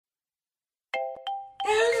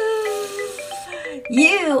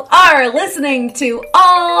You are listening to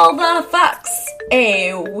All the Fucks,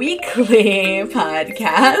 a weekly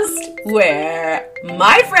podcast where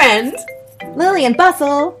my friend Lillian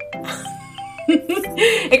Bustle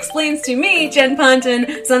explains to me, Jen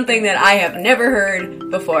Ponton, something that I have never heard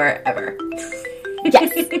before ever.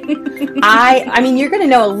 Yes. I mean, you're going to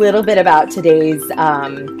know a little bit about today's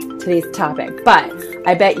topic, but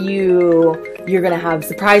I bet you're going to have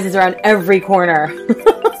surprises around every corner.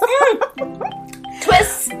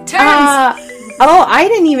 Twists, turns. I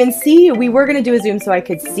didn't even see you. We were going to do a Zoom so I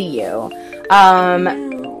could see you. Now,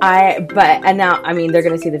 I mean, they're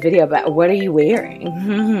going to see the video, but what are you wearing?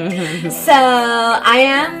 So, I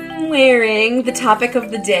am wearing the topic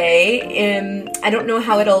of the day. I don't know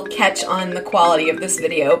how it'll catch on the quality of this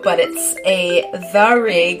video, but it's a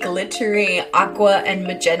very glittery aqua and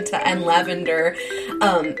magenta and lavender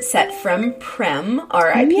set from Prem,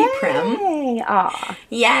 R.I.P. Prem. Aw.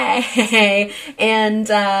 Yay! And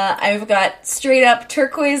I've got straight up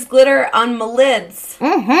turquoise glitter on my lids.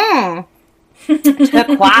 Mm-hmm.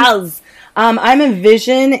 Turquoise. I'm a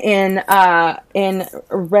vision in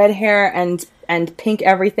red hair and pink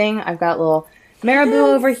everything. I've got a little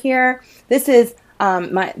marabou over here. This is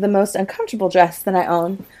the most uncomfortable dress that I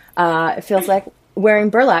own. It feels like wearing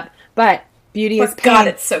burlap, but beauty is pink. God,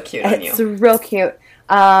 it's so cute on you. It's real cute.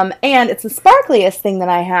 And it's the sparkliest thing that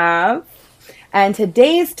I have. And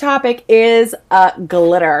today's topic is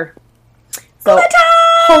glitter. So glitter!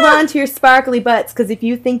 Hold on to your sparkly butts, because if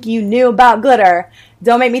you think you knew about glitter,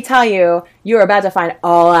 don't make me tell you, you're about to find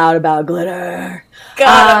all out about glitter.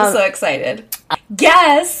 God, I'm so excited.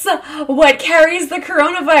 Guess what carries the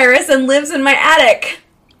coronavirus and lives in my attic?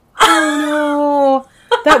 Oh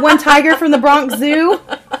no. That one tiger from the Bronx Zoo?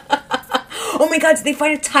 Oh my God, did they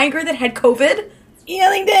find a tiger that had COVID? Yeah,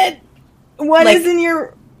 they did. What is in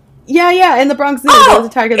your... Yeah, in the Bronx Zoo, there was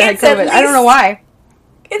a tiger that had COVID. I don't know why.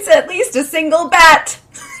 It's at least a single bat.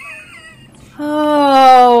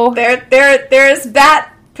 Oh. There's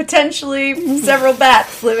potentially several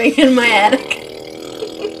bats living in my attic.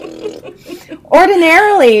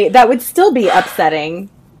 Ordinarily, that would still be upsetting.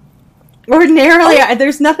 Ordinarily,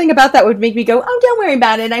 there's nothing about that would make me go, oh, don't worry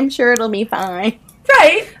about it. I'm sure it'll be fine.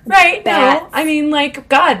 Right. Bats. No, I mean, like,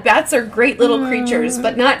 God, bats are great little creatures,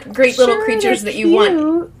 but not great little creatures that you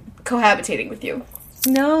want cohabitating with you.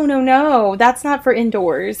 No. That's not for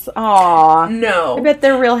indoors. Aw. No. I bet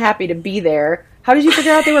they're real happy to be there. How did you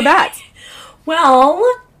figure out they were bats? Well,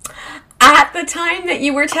 at the time that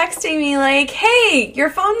you were texting me, like, hey, your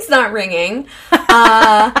phone's not ringing. And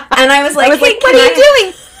I was like, hey, what are you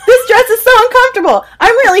doing? This dress is so uncomfortable.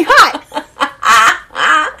 I'm really hot.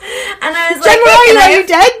 And I was Jen, like, where are you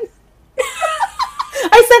dead?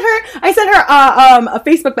 I sent her a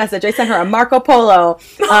Facebook message. I sent her a Marco Polo.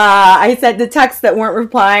 I sent the texts that weren't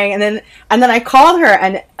replying, and then I called her.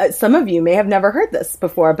 And some of you may have never heard this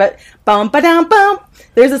before, but bum ba dum bum.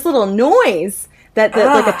 There's this little noise that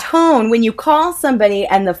like a tone when you call somebody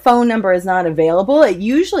and the phone number is not available. It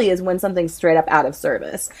usually is when something's straight up out of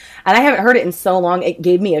service. And I haven't heard it in so long. It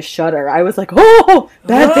gave me a shudder. I was like, oh,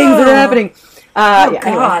 bad things are happening. God.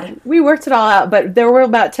 Anyway, we worked it all out, but there were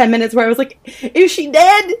about 10 minutes where I was like, is she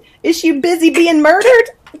dead? Is she busy being murdered?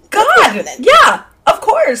 God, yeah, of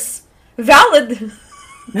course. Valid.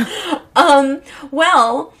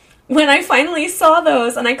 Well, when I finally saw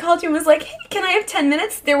those and I called you and was like, hey, can I have 10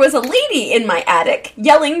 minutes? There was a lady in my attic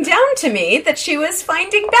yelling down to me that she was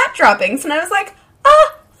finding bat droppings. And I was like, okay.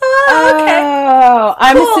 Oh,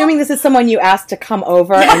 I'm assuming this is someone you asked to come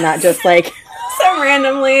over and not just like... Some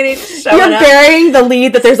random lady showing You're burying the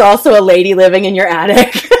lead that there's also a lady living in your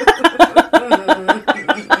attic.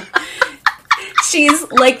 She's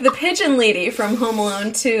like the pigeon lady from Home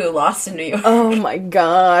Alone 2, Lost in New York. Oh my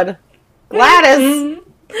God. Gladys,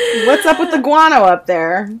 what's up with the guano up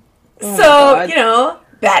there? Oh so, you know,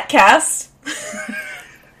 Batcast.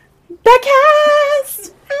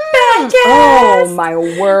 Batcast! Oh my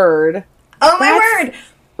word. Oh my word.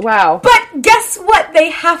 Wow. But guess what they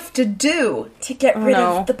have to do to get rid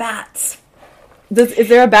of the bats? Is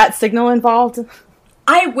there a bat signal involved?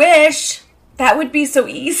 I wish. That would be so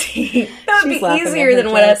easy. That would be easier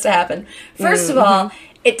than what has to happen. First of all,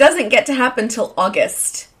 it doesn't get to happen till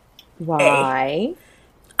August. Why?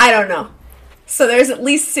 I don't know. So there's at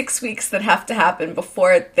least 6 weeks that have to happen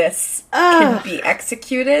before this can be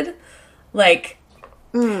executed. Like,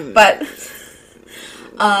 but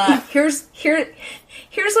here's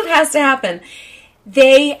what has to happen.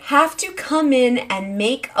 They have to come in and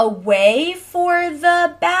make a way for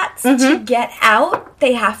the bats to get out.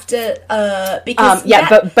 They have to, because...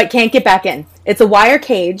 but can't get back in. It's a wire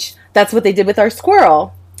cage. That's what they did with our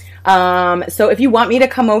squirrel. So if you want me to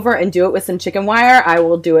come over and do it with some chicken wire, I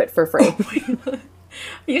will do it for free. Are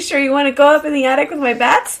you sure you want to go up in the attic with my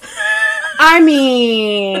bats? I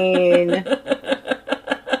mean,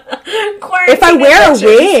 if I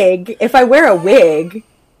wear a wig,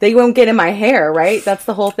 they won't get in my hair, right? That's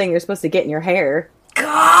the whole thing. You're supposed to get in your hair.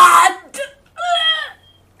 God!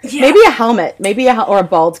 Yeah. Maybe a helmet. Or a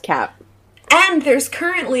bald cap. And there's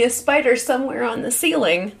currently a spider somewhere on the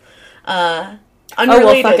ceiling.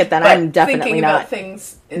 Unrelated, well, fuck it then. I'm definitely thinking not. About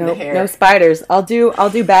things in the hair. No spiders. I'll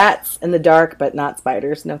do bats in the dark, but not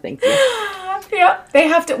spiders. No, thank you. Yeah, they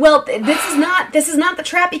have to. Well, this is not the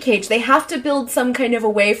trappy cage. They have to build some kind of a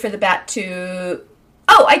way for the bat to.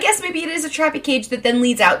 Oh, I guess maybe it is a trappy cage that then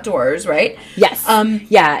leads outdoors, right? Yes.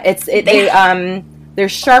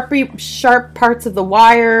 There's sharp parts of the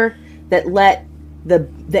wire that let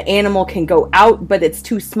the animal can go out, but it's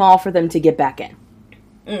too small for them to get back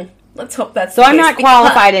in. Let's hope that's so. I'm not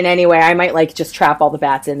qualified in any way. I might just trap all the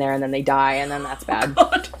bats in there and then they die, and then that's bad.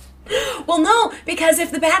 God. Well, no, because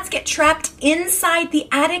if the bats get trapped inside the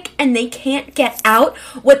attic and they can't get out,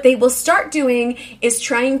 what they will start doing is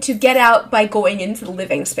trying to get out by going into the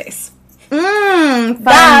living space. Fun.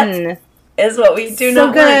 That is what we do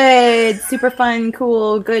not want. So good. Super fun,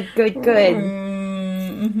 cool, good.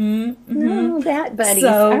 No, bat buddies.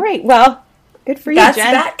 So, all right, well, good for you, that's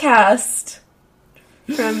Jen. That's Batcast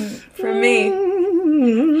from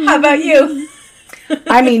me. How about you?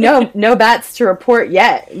 I mean, no bats to report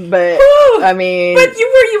yet, but I mean, but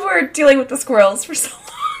you were dealing with the squirrels for so long.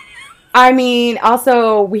 I mean,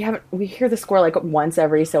 also we hear the squirrel like once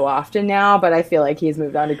every so often now, but I feel like he's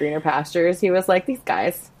moved on to greener pastures. He was like, these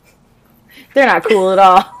guys, they're not cool at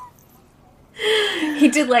all. He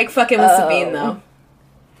did like fucking with Sabine though.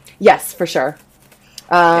 Yes, for sure.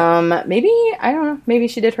 Maybe I don't know. Maybe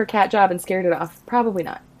she did her cat job and scared it off. Probably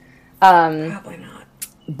not. Probably not.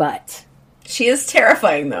 But. She is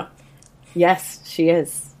terrifying, though. Yes, she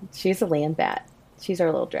is. She's a land bat. She's our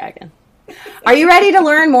little dragon. Are you ready to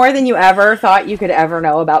learn more than you ever thought you could ever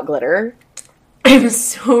know about glitter? I'm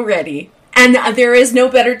so ready. And there is no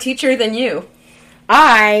better teacher than you.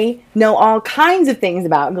 I know all kinds of things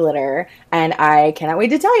about glitter, and I cannot wait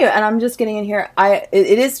to tell you. And I'm just getting in here.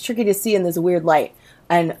 It is tricky to see in this weird light.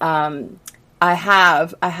 And I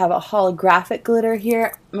have a holographic glitter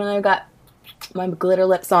here. And I've got my glitter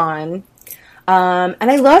lips on. And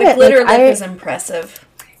I love it. The glitter lip is impressive.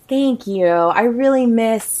 Thank you. I really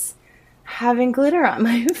miss having glitter on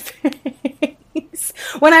my face.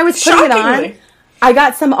 When I was putting it on, I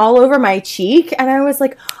got some all over my cheek, and I was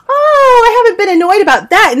like, oh, I haven't been annoyed about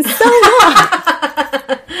that in so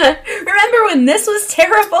long. Remember when this was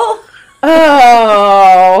terrible?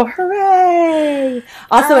 Oh, hooray.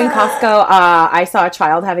 Also in Costco, I saw a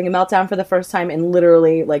child having a meltdown for the first time in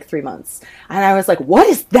literally like 3 months. And I was like, what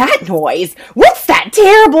is that noise? What's that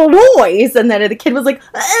terrible noise? And then the kid was like,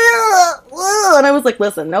 ugh, ugh. And I was like,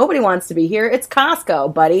 listen, nobody wants to be here. It's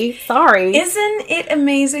Costco, buddy. Sorry. Isn't it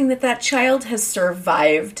amazing that child has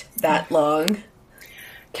survived that long?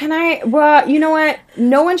 Well, you know what?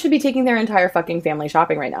 No one should be taking their entire fucking family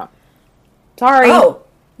shopping right now. Sorry. Oh.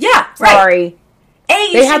 Yeah, sorry.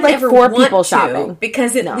 Right. They had like 4 people shopping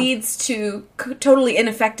because it leads to totally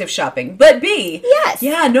ineffective shopping. But B, yes,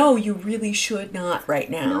 yeah, no, you really should not right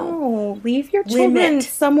now. No, leave your children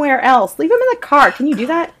somewhere else. Leave them in the car. Can you do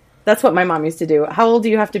that? That's what my mom used to do. How old do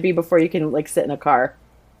you have to be before you can like sit in a car?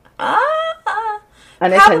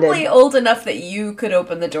 Probably old enough that you could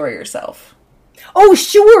open the door yourself. Oh,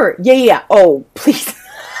 sure. Yeah. Oh, please.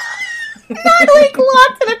 Not like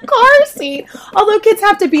locked in a car seat. Although kids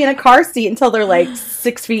have to be in a car seat until they're like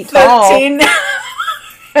 6 feet tall. 13. What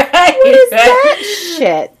is that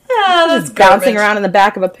shit? Oh, that's just bouncing around in the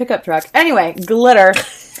back of a pickup truck. Anyway, glitter.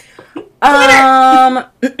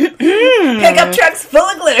 Pickup trucks full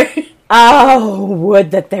of glitter. Oh,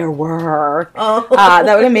 would that there were. Oh.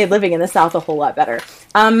 That would have made living in the South a whole lot better.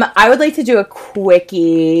 I would like to do a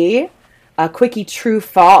quickie true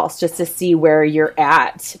false just to see where you're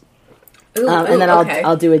at. And then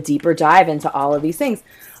I'll do a deeper dive into all of these things.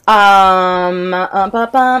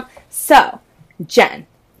 So, Jen,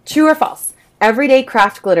 true or false? Everyday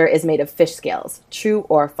craft glitter is made of fish scales. True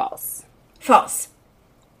or false? False.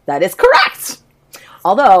 That is correct.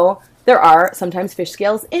 Although there are sometimes fish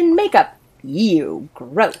scales in makeup. Ew,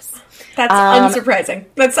 gross. That's unsurprising.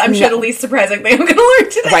 That's I'm sure the least surprising thing I'm going to learn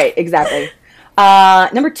today. Right, exactly.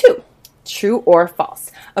 Number 2. True or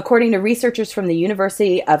false? According to researchers from the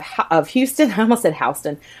University of Houston, I almost said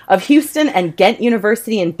Houston, of Houston and Ghent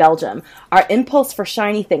University in Belgium, our impulse for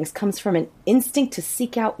shiny things comes from an instinct to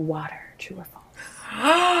seek out water. True or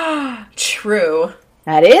false? True.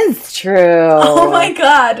 That is true. Oh my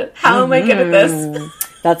god. How am I good at this?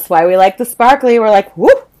 That's why we like the sparkly. We're like,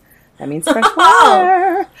 whoop. That means fresh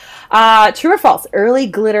water. True or false? Early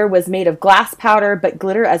glitter was made of glass powder, but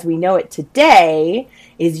glitter as we know it today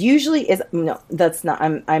no, that's not.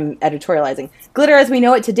 I'm editorializing. Glitter as we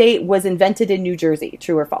know it today was invented in New Jersey.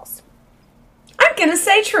 True or false? I'm gonna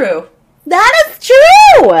say true. That is true.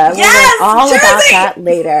 Yes, we'll learn all Jersey! about that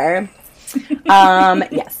later.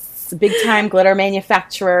 Yes, big time glitter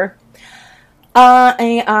manufacturer.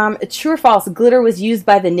 True or false? Glitter was used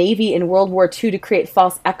by the Navy in World War II to create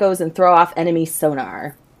false echoes and throw off enemy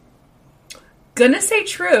sonar. Gonna say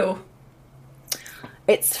true.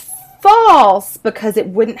 It's false because it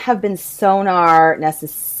wouldn't have been sonar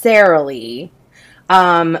necessarily.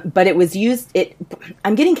 But it was used.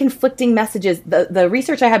 I'm getting conflicting messages. The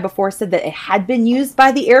research I had before said that it had been used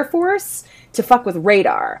by the Air Force to fuck with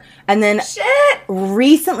radar, and then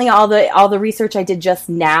recently, all the research I did just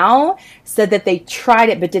now said that they tried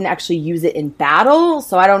it but didn't actually use it in battle.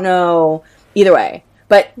 So I don't know either way.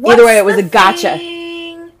 But either way, it was a gotcha.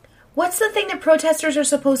 What's the thing that protesters are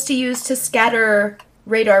supposed to use to scatter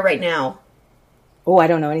radar right now? Oh, I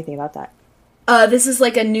don't know anything about that. This is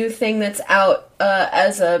like a new thing that's out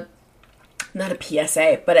as not a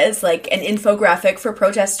PSA, but as like an infographic for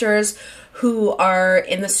protesters who are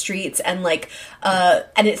in the streets and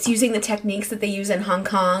and it's using the techniques that they use in Hong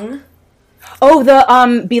Kong. Oh,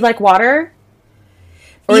 the Be Like Water?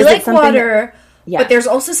 Or Be Like Water. Yeah. But there's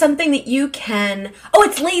also something that you can... Oh,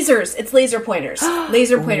 it's lasers. It's laser pointers.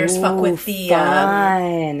 Laser pointers fuck with the...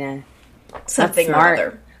 Fun. Something or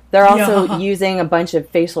other. They're also using a bunch of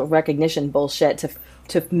facial recognition bullshit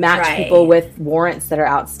to match people with warrants that are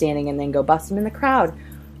outstanding and then go bust them in the crowd.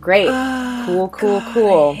 Great.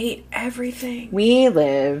 Cool. I hate everything. We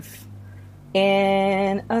live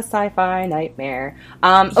in a sci-fi nightmare.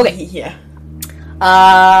 Okay. Yeah.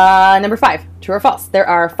 Number 5. True or false? There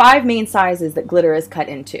are 5 main sizes that glitter is cut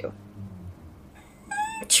into.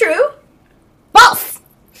 True. False!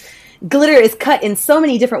 Glitter is cut in so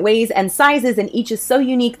many different ways and sizes, and each is so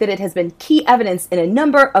unique that it has been key evidence in a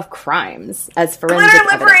number of crimes as forensic Glitter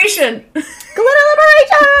liberation! Glitter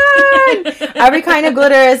liberation! Every kind of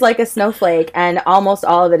glitter is like a snowflake, and almost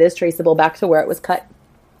all of it is traceable back to where it was cut.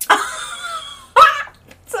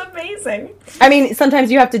 It's amazing. I mean,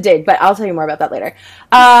 sometimes you have to dig, but I'll tell you more about that later.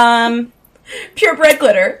 Purebred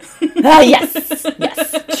glitter. Yes.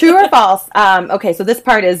 True or false? Okay, so this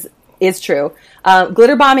part is true.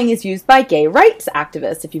 Glitter bombing is used by gay rights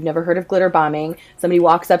activists. If you've never heard of glitter bombing, somebody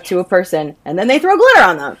walks up to a person and then they throw glitter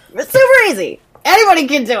on them. It's super easy. Anybody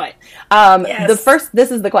can do it. Yes.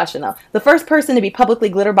 This is the question though. The first person to be publicly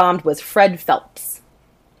glitter bombed was Fred Phelps.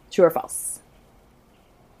 True or false?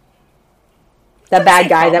 The bad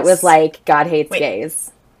guy that was like, God hates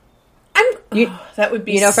gays. That would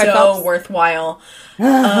be Fred so Phelps? worthwhile.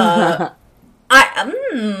 I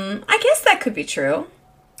guess that could be true.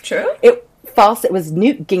 True? False. It was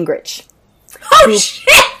Newt Gingrich. Oh,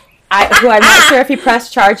 shit! Who I'm not sure if he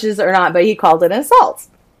pressed charges or not, but he called it an assault.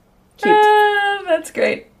 Cute. That's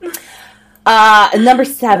great. Number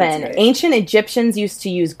 7. Right. Ancient Egyptians used to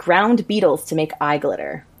use ground beetles to make eye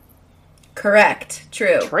glitter. Correct.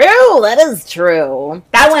 True. True. That is true.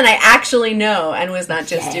 That one I actually know and was not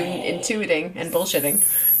just intuiting and bullshitting.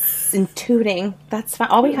 Intuiting. That's fine.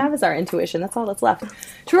 All we have is our intuition. That's all that's left.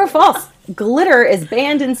 True or false? Glitter is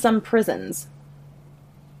banned in some prisons.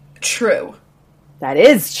 True. That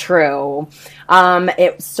is true.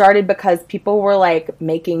 It started because people were like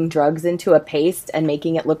making drugs into a paste and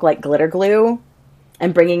making it look like glitter glue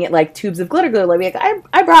and bringing it like tubes of glitter glue. Like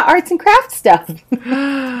I brought arts and crafts stuff.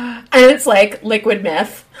 And it's like liquid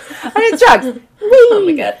meth. And it's drugs. Oh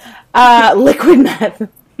my god. Liquid meth.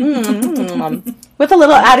 With a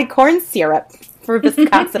little added corn syrup for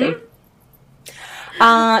viscosity.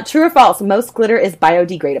 True or false? Most glitter is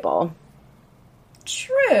biodegradable.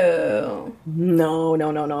 True. No.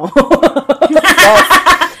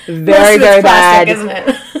 Very, very plastic, bad. Isn't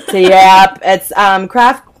it? Yep. It's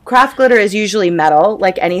craft glitter is usually metal,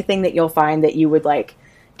 like anything that you'll find that you would like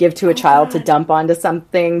give to a child to dump onto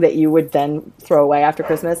something that you would then throw away after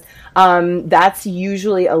Christmas. That's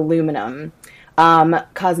usually aluminum.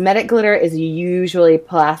 Cosmetic glitter is usually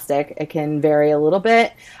plastic. It can vary a little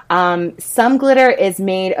bit. Some glitter is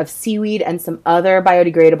made of seaweed and some other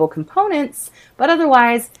biodegradable components, but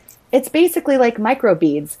otherwise, it's basically like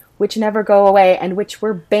microbeads, which never go away and which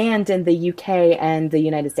were banned in the UK and the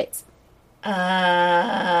United States.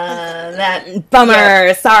 That bummer.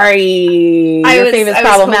 Yeah. Sorry, your favorite's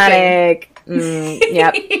problematic.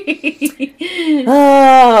 Yep.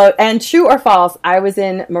 Oh, and true or false? I was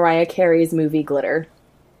in Mariah Carey's movie Glitter.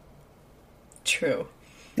 True.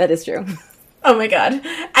 That is true. Oh my god.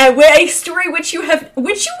 A story which you,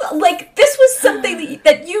 like, this was something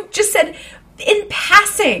that you just said in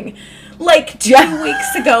passing, like, 2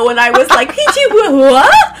 weeks ago, and I was like, PG,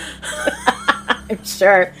 what?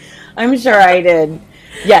 I'm sure I did.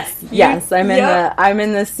 Yes. I'm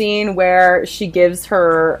in the scene where she gives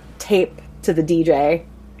her tape to the DJ.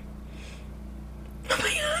 Oh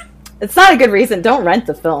my god. It's not a good reason. Don't rent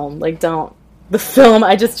the film. Like, don't. The film,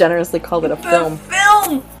 I just generously called it a film.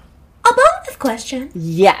 Film! A bonus question.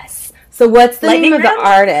 Yes. So what's the Lightning name of the round?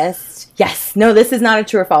 artist? Yes. No, this is not a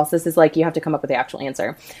true or false. This is like you have to come up with the actual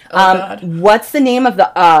answer. Oh, God. What's the name of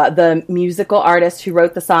the musical artist who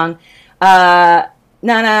wrote the song na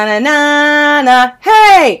na na na na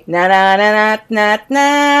hey na na na na na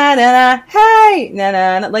na na hey na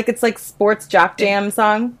na na, like it's like sports jock jam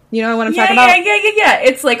song. You know what I'm talking about? Yeah.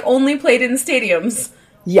 It's like only played in stadiums.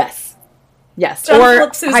 Yes. John Or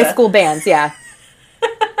Philip Sousa. high school bands, yeah.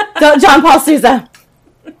 John Paul Sousa.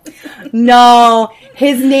 No,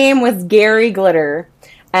 his name was Gary Glitter.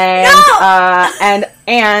 And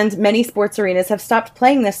and many sports arenas have stopped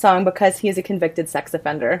playing this song because he is a convicted sex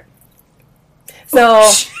offender. So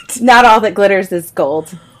not all that glitters is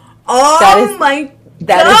gold. Oh that is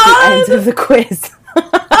the end of the quiz.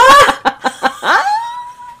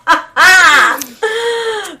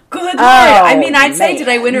 Good lord. I mean, I'd say did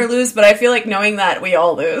I win or lose, but I feel like knowing that we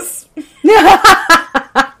all lose.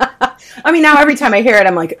 I mean, now every time I hear it,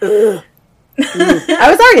 I'm like, ugh. I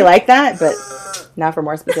was already like that, but now for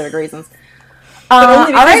more specific reasons. But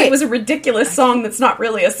only because it was a ridiculous song that's not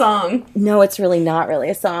really a song. No, it's really not really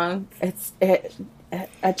a song. It's a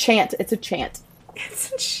chant. It's a chant.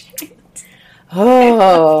 It's a chant.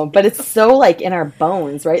 Oh, but it's so like in our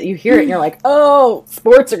bones, right? You hear it and you're like, oh,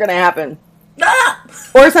 sports are going to happen. Ah!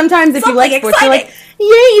 Or sometimes if you like sports, exciting. you're like,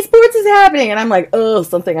 yay, sports is happening. And I'm like, oh,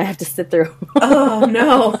 something I have to sit through. Oh,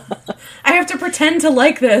 no. I have to pretend to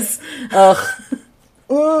like this. Ugh.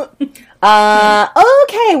 Okay,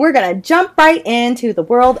 we're going to jump right into the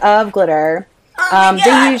world of glitter.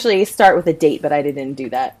 They usually start with a date, but I didn't do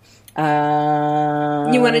that.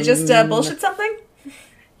 You want to just bullshit something?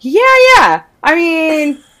 Yeah. I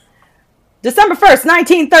mean, December 1st,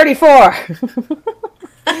 1934.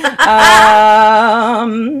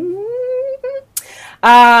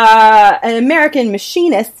 An American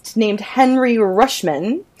machinist named Henry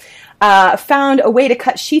Rushman found a way to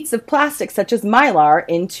cut sheets of plastic such as Mylar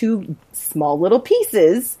into small little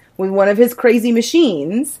pieces with one of his crazy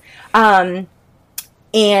machines.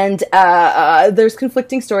 And there's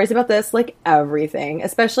conflicting stories about this, like everything,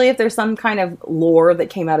 especially if there's some kind of lore that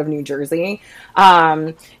came out of New Jersey.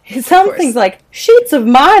 Some things like sheets of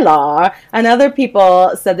Mylar, and other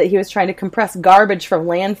people said that he was trying to compress garbage from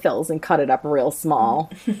landfills and cut it up real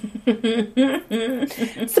small. Surprise!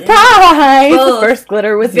 The first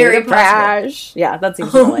glitter was very trash. Yeah, that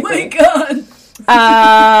seems more likely. Oh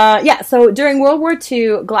my god! So during World War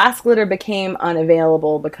II, glass glitter became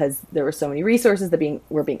unavailable because there were so many resources that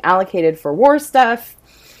were being allocated for war stuff.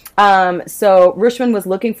 So Rushman was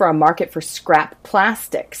looking for a market for scrap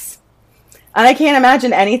plastics. And I can't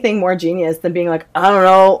imagine anything more genius than being like, I don't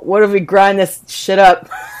know, what if we grind this shit up?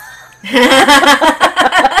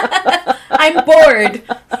 I'm bored.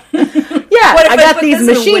 Yeah, what if I got put these this in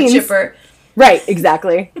a machines. wood chipper? Right,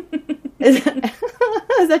 exactly. Is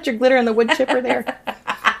that your glitter in the wood chipper there?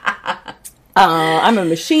 I'm a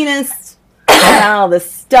machinist. I got all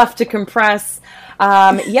this stuff to compress.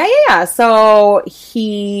 So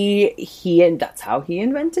he and that's how he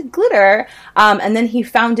invented glitter. And then he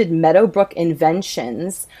founded Meadowbrook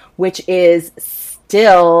Inventions, which is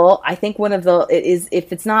still, I think,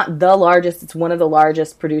 if it's not the largest, it's one of the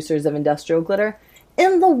largest producers of industrial glitter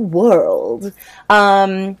in the world.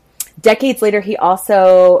 Decades later, he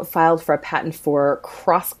also filed for a patent for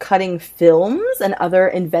cross-cutting films and other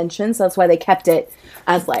inventions. So that's why they kept it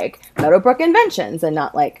as, like, Meadowbrook Inventions and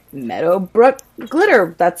not, like, Meadowbrook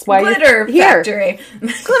Glitter. That's why Glitter Factory.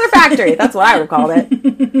 Glitter Factory. That's what I would call it.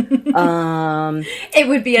 It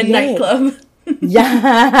would be a nightclub.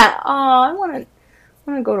 Yeah. Oh, I want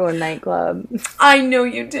to go to a nightclub. I know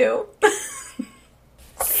you do.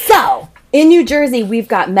 So, in New Jersey, we've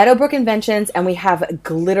got Meadowbrook Inventions and we have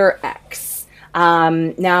Glitter X.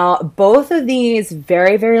 Now, both of these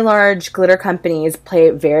very, very large glitter companies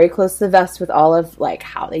play very close to the vest with all of like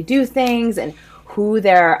how they do things and who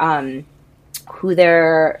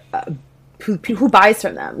buys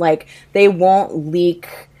from them. Like, they won't leak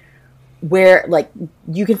where, like,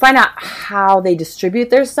 you can find out how they distribute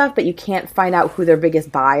their stuff, but you can't find out who their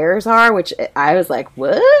biggest buyers are, which I was like,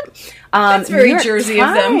 what? That's very Jersey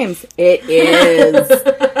Times, of them. It is.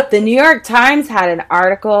 The New York Times had an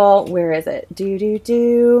article, where is it?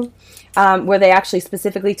 Where they actually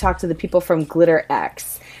specifically talked to the people from Glitter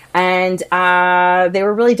X. And they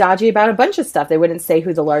were really dodgy about a bunch of stuff. They wouldn't say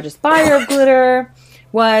who the largest buyer of glitter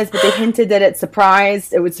was, but they hinted that it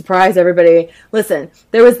would surprise everybody. Listen,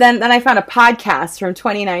 then I found a podcast from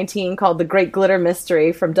 2019 called The Great Glitter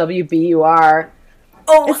Mystery from WBUR.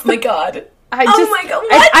 My God. My God,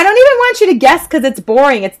 what? I don't even want you to guess because it's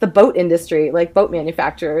boring. It's the boat industry, like boat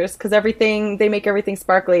manufacturers, because they make everything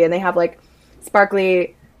sparkly, and they have like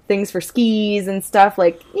sparkly things for skis and stuff,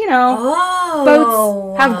 like,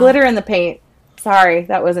 boats have glitter in the paint. Sorry,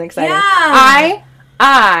 that wasn't exciting. Yeah.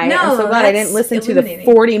 I'm so glad I didn't listen to the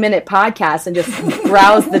 40-minute podcast and just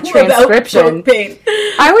browse the transcription.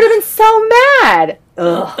 I would have been so mad.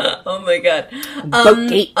 Ugh. Oh my God.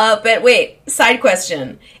 Boatgate. But wait, side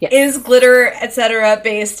question. Yes. Is Glitter, etc.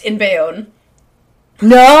 based in Bayonne?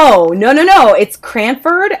 No. It's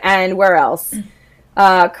Cranford and where else?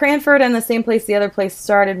 Cranford and the same place the other place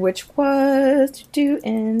started, which was to do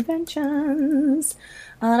inventions.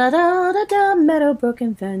 Meadowbrook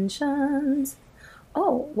Inventions.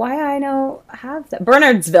 Oh, why I have that.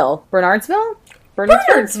 Bernardsville. Bernardsville?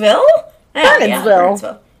 Bernardsville.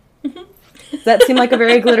 Does that seem like a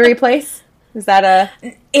very glittery place? Is that a...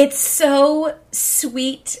 It's so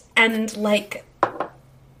sweet and, like,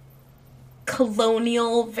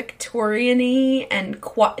 colonial Victorian-y and...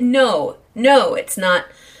 No, it's not.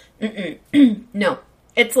 No.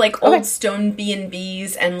 It's like old stone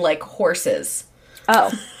B&Bs and, like, horses.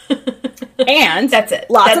 Oh. And... That's it.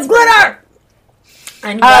 Lots of glitter!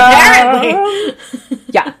 And apparently.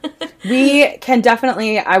 Yeah. We can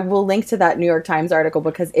definitely, I will link to that New York Times article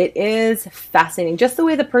because it is fascinating. Just the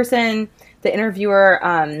way the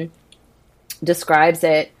interviewer describes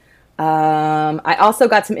it. I also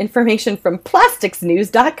got some information from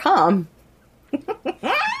plasticsnews.com.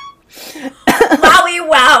 Wowie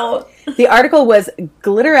wow. The article was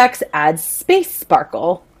Glitter X adds space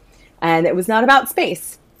sparkle. And it was not about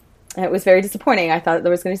space. And it was very disappointing. I thought there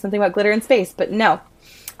was going to be something about glitter in space, but no.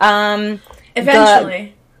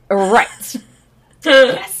 Eventually. Right.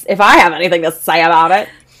 Yes, if I have anything to say about it.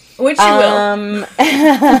 Which you will.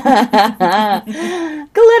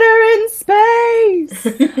 Glitter in space!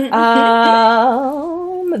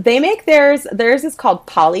 They make theirs is called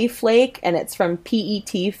Polyflake, and it's from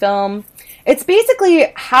PET film. It's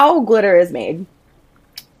basically how glitter is made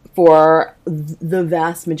for the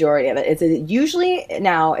vast majority of it. It usually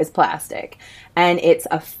now is plastic, and it's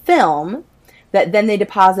a film that then they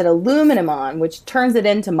deposit aluminum on, which turns it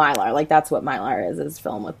into Mylar. Like, that's what Mylar is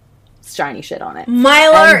film with shiny shit on it.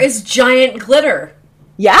 Mylar is giant glitter.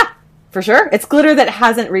 Yeah, for sure. It's glitter that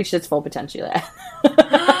hasn't reached its full potential yet.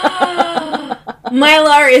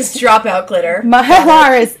 Mylar is dropout glitter.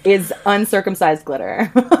 Mylar is uncircumcised glitter.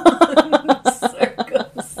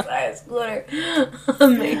 Uncircumcised glitter.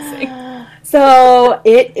 Amazing. So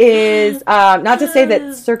it is, not to say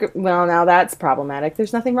that well, now that's problematic.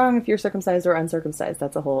 There's nothing wrong if you're circumcised or uncircumcised.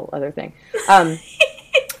 That's a whole other thing.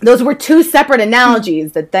 Those were two separate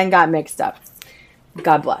analogies that then got mixed up.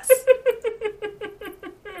 God bless.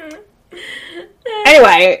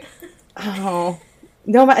 Anyway. Oh.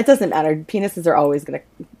 No, it doesn't matter. Penises are always going to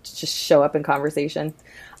just show up in conversation.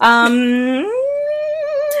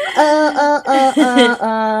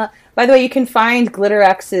 By the way, you can find Glitter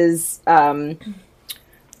X's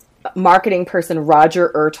marketing person, Roger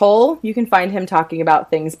Ertl. You can find him talking about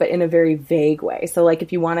things, but in a very vague way. So, like,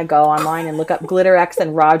 if you want to go online and look up Glitter X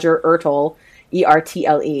and Roger Ertl,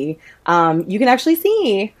 Ertle, you can actually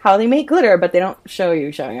see how they make glitter, but they don't show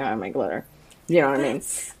you showing how to make glitter. You know what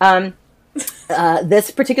I mean?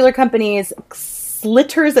 This particular company's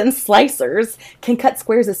slitters and slicers can cut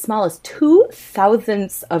squares as small as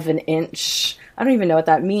 0.02 of an inch. I don't even know what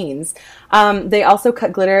that means. They also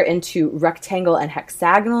cut glitter into rectangle and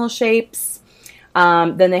hexagonal shapes.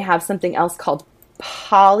 Then they have something else called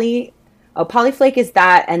Polyflake is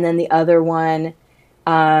that, and then the other one,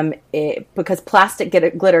 because plastic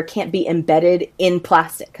glitter can't be embedded in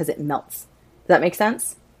plastic because it melts. Does that make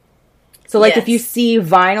sense? So, like, if you see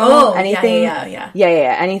vinyl, anything,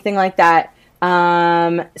 anything like that.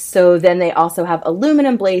 So then they also have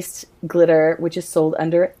aluminum-based glitter, which is sold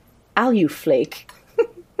under Aluflake.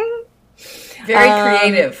 Very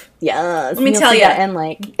creative. Yes. Let me tell you. And,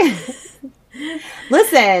 like,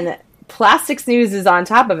 listen, Plastics News is on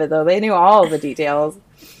top of it, though. They knew all the details.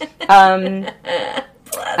 I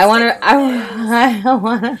want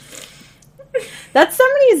to That's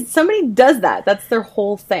somebody does that. That's their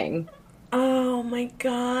whole thing. Oh my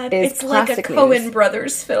god. Is It's like a plastic Coen news.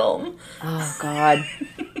 Brothers film. Oh god.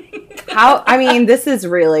 This is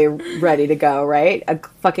really ready to go, right? A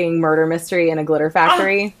fucking murder mystery in a glitter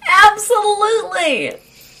factory. Absolutely.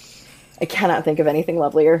 I cannot think of anything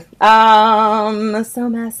lovelier. So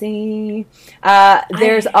messy.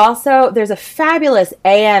 There's a fabulous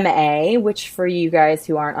AMA, which for you guys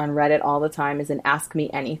who aren't on Reddit all the time is an Ask Me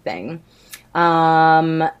Anything.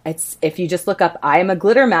 It's, if you just look up I am a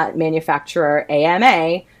glitter manufacturer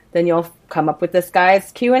AMA, then you'll come up with this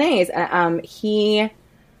guy's Q&As.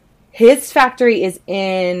 His factory is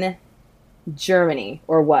in Germany,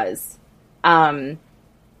 or was.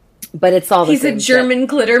 But it's all the He's same a German shit.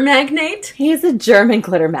 glitter magnate? He is a German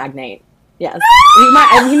glitter magnate. Yes. he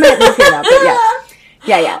might live here now, but yeah.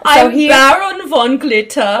 Yeah. So I'm Baron von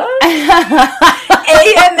Glitter. AMA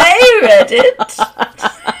Reddit.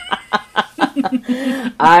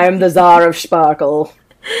 I'm the Tsar of Sparkle.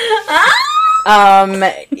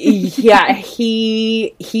 Yeah,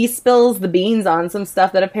 he spills the beans on some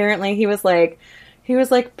stuff that apparently he was like,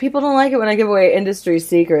 people don't like it when I give away industry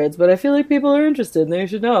secrets, but I feel like people are interested and they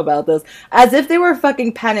should know about this. As if they were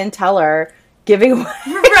fucking Penn and Teller giving away.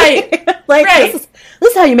 Right. Right. This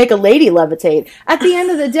is how you make a lady levitate. At the end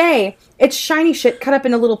of the day, it's shiny shit cut up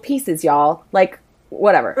into little pieces, y'all. Like,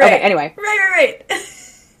 whatever. Right. Okay, anyway. Right.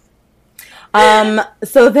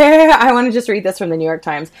 So there, I want to just read this from the New York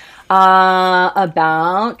Times,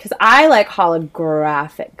 because I like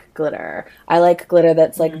holographic glitter. I like glitter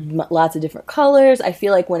that's like lots of different colors. I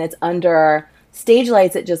feel like when it's under stage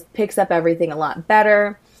lights, it just picks up everything a lot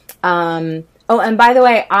better. And by the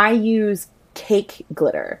way, I use cake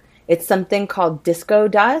glitter. It's something called disco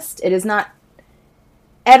dust. It is not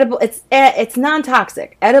edible. It's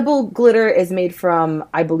non-toxic. Edible glitter is made from,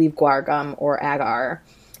 I believe, guar gum or agar.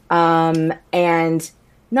 And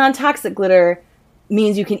non-toxic glitter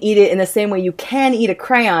means you can eat it in the same way you can eat a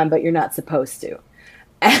crayon, but you're not supposed to.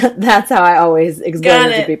 And that's how I always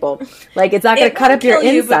explain it to people. Like, it's not going to cut up your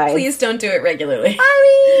insides. But please don't do it regularly.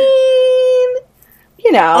 I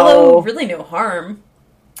mean, although really no harm.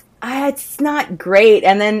 It's not great.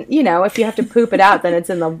 And then, if you have to poop it out, then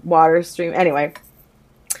it's in the water stream. Anyway.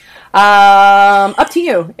 Up to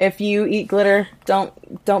you. If you eat glitter, don't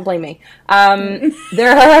blame me.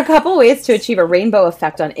 There are a couple ways to achieve a rainbow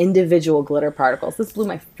effect on individual glitter particles. This blew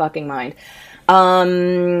my fucking mind.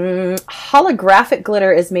 Holographic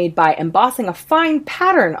glitter is made by embossing a fine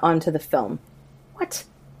pattern onto the film. What?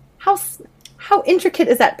 How intricate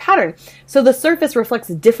is that pattern? So the surface reflects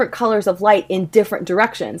different colors of light in different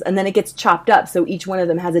directions, and then it gets chopped up so each one of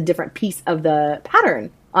them has a different piece of the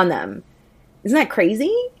pattern on them. Isn't that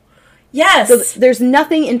crazy? Yes. So there's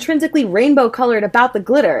nothing intrinsically rainbow colored about the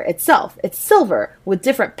glitter itself. It's silver with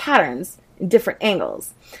different patterns and different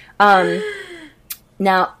angles.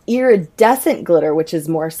 Now, iridescent glitter, which is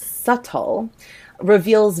more subtle,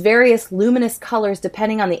 reveals various luminous colors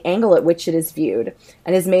depending on the angle at which it is viewed,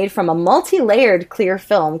 and is made from a multi-layered clear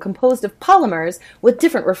film composed of polymers with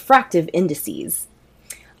different refractive indices.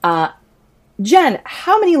 Jen,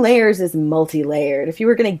 how many layers is multi-layered? If you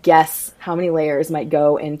were going to guess how many layers might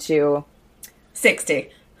go into...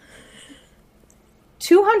 60.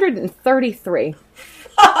 233.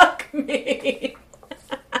 Fuck me.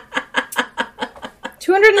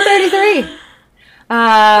 233.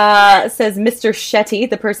 Says Mr. Shetty,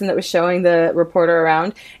 the person that was showing the reporter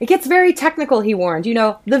around. It gets very technical, he warned.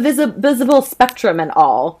 The visible spectrum and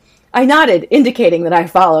all. I nodded, indicating that I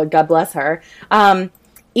followed. God bless her.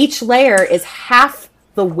 Each layer is half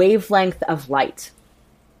the wavelength of light.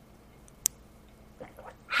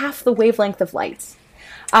 Half the wavelength of light.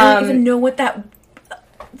 I don't even know what that...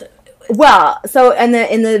 Well, so in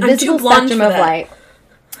the visible spectrum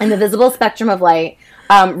of light,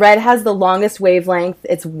 red has the longest wavelength.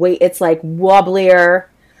 It's like wobblier.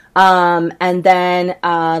 And then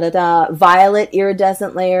violet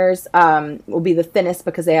iridescent layers will be the thinnest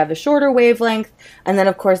because they have the shorter wavelength. And then,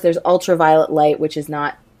 of course, there's ultraviolet light, which is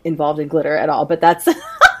not involved in glitter at all. But that's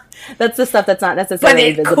that's the stuff that's not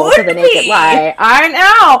necessarily visible to the naked eye. I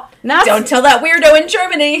know. Don't tell that weirdo in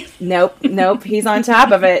Germany. Nope. He's on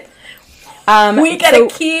top of it. We gotta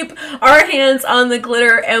keep our hands on the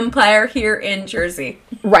glitter empire here in Jersey.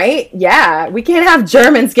 Right? Yeah. We can't have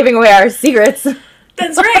Germans giving away our secrets.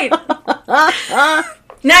 That's right.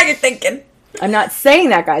 Now you're thinking. I'm not saying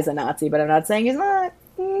that guy's a Nazi, but I'm not saying he's not.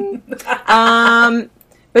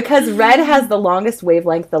 Because red has the longest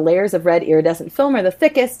wavelength, the layers of red iridescent film are the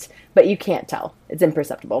thickest, but you can't tell. It's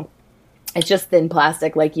imperceptible. It's just thin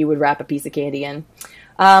plastic like you would wrap a piece of candy in.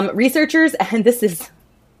 Researchers, and this is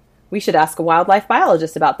We should ask a wildlife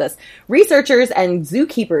biologist about this. Researchers and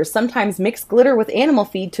zookeepers sometimes mix glitter with animal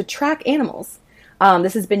feed to track animals.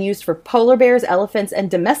 This has been used for polar bears, elephants, and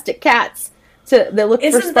domestic cats.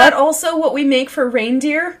 Isn't that also what we make for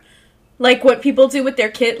reindeer? Like what people do with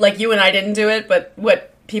their kid? Like you and I didn't do it, but what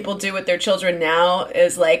people do with their children now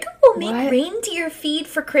is like, oh, make reindeer feed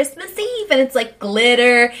for Christmas Eve. And it's like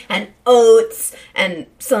glitter and oats and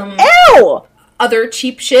some other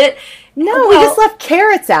cheap shit. No, we just left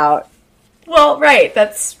carrots out. Well, right.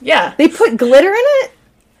 That's, yeah. They put glitter in it?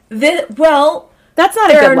 That's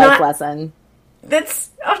not a good life lesson.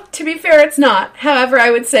 To be fair, it's not. However,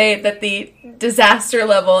 I would say that the disaster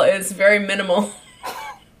level is very minimal.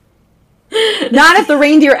 Not if the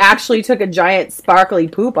reindeer actually took a giant sparkly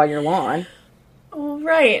poop on your lawn. Well,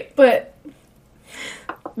 right, but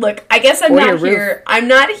look, I guess I'm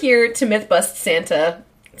not here to myth bust Santa.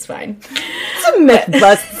 It's fine. To myth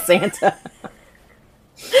bust Santa.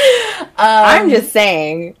 I'm just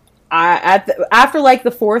saying. After like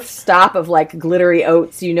the fourth stop of like glittery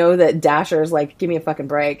oats, you know that Dasher's like, give me a fucking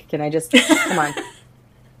break. Can I just come on?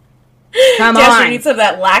 Dasher needs some of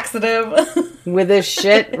that laxative with this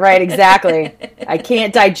shit, right? Exactly. I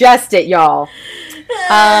can't digest it, y'all. You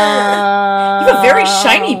have a very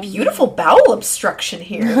shiny, beautiful bowel obstruction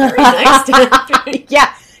here. Very nice.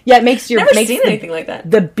 yeah. It makes your never seen anything like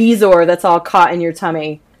that. The Bezoar that's all caught in your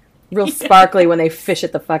tummy, real sparkly when they fish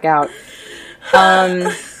it the fuck out.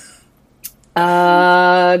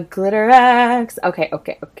 Glitter X.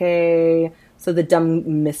 Okay. So the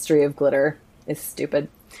dumb mystery of glitter is stupid.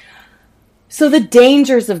 So the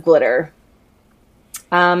dangers of glitter.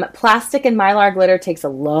 Plastic and mylar glitter takes a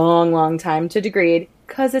long, long time to degrade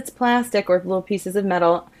because it's plastic or little pieces of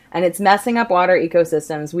metal, and it's messing up water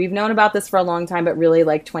ecosystems. We've known about this for a long time, but really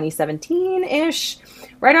like 2017-ish,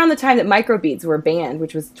 right around the time that microbeads were banned,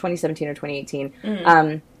 which was 2017 or 2018.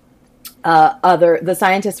 The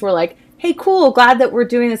scientists were like, hey, cool, glad that we're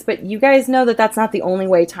doing this, but you guys know that that's not the only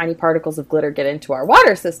way tiny particles of glitter get into our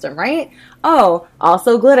water system, right? Oh,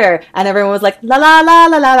 also glitter. And everyone was like, la la la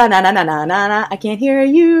la la la na na na na na, I can't hear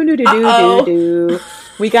you, do do do do do.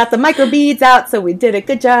 We got the microbeads out, so we did a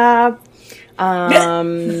good job.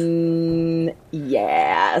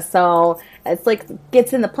 Yeah, so it's like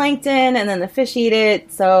gets in the plankton, and then the fish eat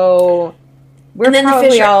it, so and then the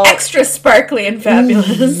fish are extra sparkly and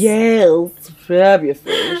fabulous. Yes, fabulous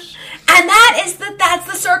fish. And that's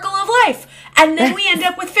the circle of life. And then we end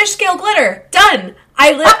up with fish scale glitter. Done.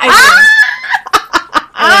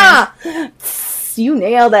 You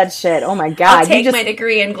nailed that shit. Oh my god. I'll take my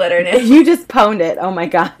degree in glitter now. You just pwned it. Oh my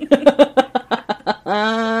god.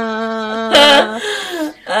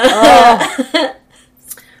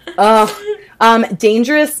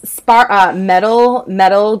 Dangerous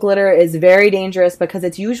metal glitter is very dangerous because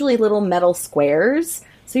it's usually little metal squares.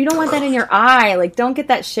 So you don't want that in your eye. Like, don't get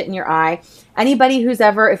that shit in your eye. Anybody who's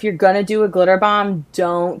if you're gonna do a glitter bomb,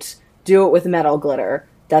 don't do it with metal glitter.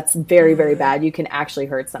 That's very, very bad. You can actually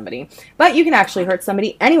hurt somebody. But you can actually hurt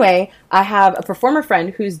somebody anyway. I have a performer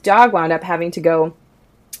friend whose dog wound up having to go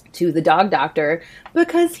to the dog doctor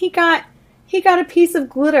because he got a piece of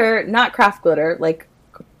glitter, not craft glitter, like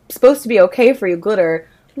supposed to be okay for you glitter,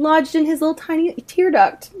 lodged in his little tiny tear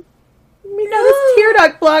duct. His tear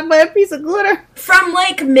duct blocked by a piece of glitter. From,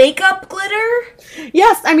 like, makeup glitter?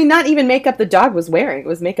 Yes, I mean, not even makeup the dog was wearing. It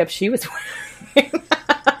was makeup she was wearing.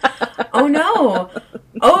 Oh, no.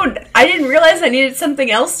 Oh, I didn't realize I needed something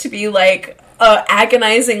else to be, like,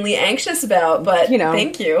 agonizingly anxious about, but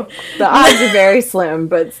thank you. The odds are very slim,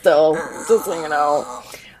 but still, just so you know.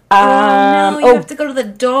 No, you have to go to the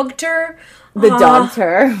doctor? The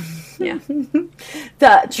doctor. Yeah.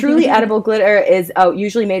 The truly edible glitter is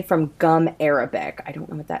usually made from gum arabic. I don't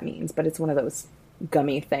know what that means, but it's one of those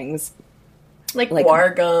gummy things. Like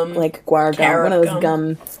guar gum. Like guar gum. One of those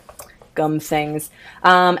gum things.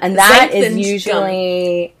 And that is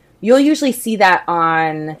usually... Gum. You'll usually see that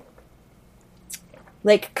on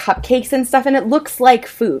like cupcakes and stuff, and it looks like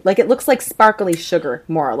food. Like, it looks like sparkly sugar,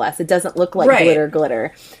 more or less. It doesn't look like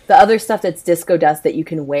glitter. The other stuff that's disco dust that you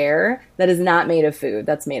can wear, that is not made of food,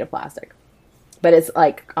 that's made of plastic. But it's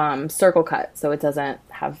like circle cut, so it doesn't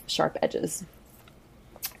have sharp edges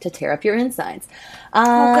to tear up your insides. Oh,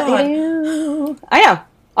 God. Ew. I know.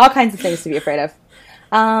 All kinds of things to be afraid of.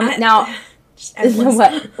 Now,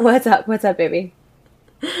 what's up? What's up, baby?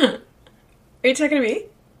 Are you talking to me?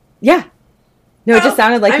 Yeah. No, it just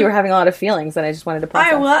sounded like you were having a lot of feelings, and I just wanted to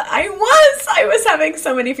process. I was having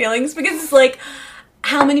so many feelings, because it's like,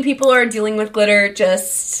 how many people are dealing with glitter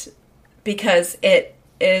just because it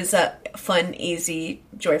is a fun, easy,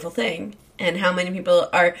 joyful thing? And how many people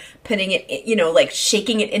are putting it, like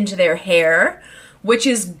shaking it into their hair which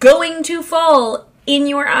is going to fall in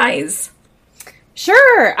your eyes.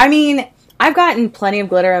 Sure. I mean, I've gotten plenty of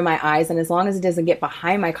glitter in my eyes, and as long as it doesn't get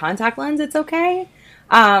behind my contact lens, it's okay.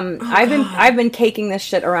 I've been caking this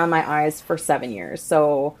shit around my eyes for 7 years,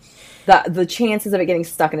 so the chances of it getting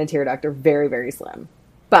stuck in a tear duct are very, very slim.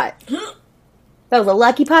 But that was a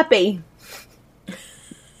lucky puppy.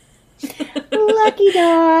 Lucky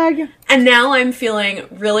dog. And now I'm feeling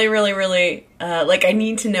really, really, really like I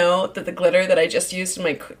need to know that the glitter that I just used in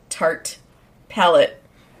my Tarte palette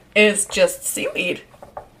is just seaweed.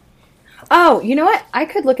 Oh, you know what? I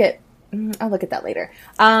could look at. I'll look at that later.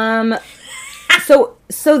 So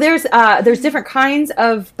there's different kinds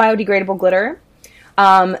of biodegradable glitter.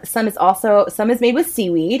 Some is made with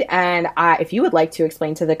seaweed, and if you would like to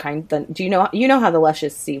explain to do you know how the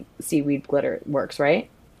Luscious seaweed glitter works, right?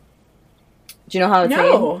 Do you know how it's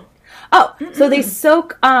made? Oh, so they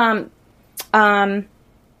soak.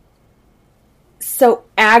 So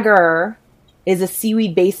agar is a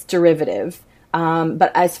seaweed-based derivative,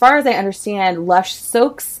 but as far as I understand, Lush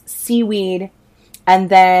soaks seaweed and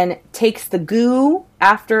then takes the goo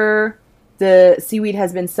after the seaweed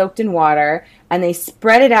has been soaked in water, and they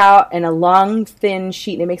spread it out in a long, thin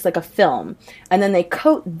sheet, and it makes like a film. And then they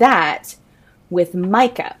coat that with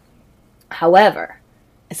mica. However,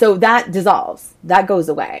 so that dissolves. That goes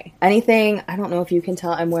away. Anything, I don't know if you can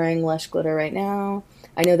tell, I'm wearing Lush glitter right now.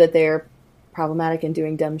 I know that they're problematic and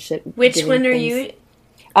doing dumb shit. Which one are you?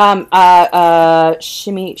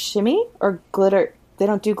 Shimmy or glitter. They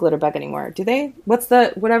don't do Glitter Bug anymore, do they? What's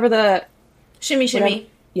whatever the... Shimmy.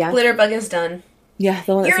 Yeah. Glitter Bug is done. Yeah,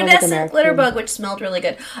 the one that Iridescent like Glitter Bug, which smelled really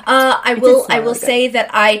good. I will say that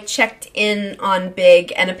I checked in on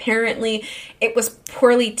Big, and apparently it was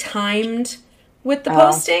poorly timed with the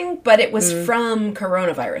posting, but it was from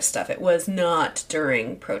coronavirus stuff. It was not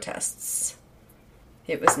during protests.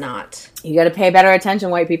 It was not. You got to pay better attention,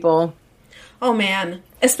 white people. Oh man,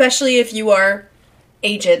 especially if you are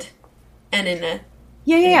aged and in a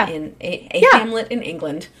hamlet in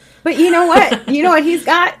England. But you know what? He's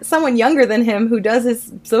got someone younger than him who does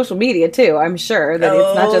his social media too. I'm sure that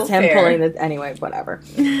it's not just him pulling the... Anyway, whatever.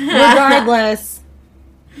 Regardless,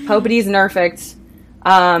 Popedy's nerfed.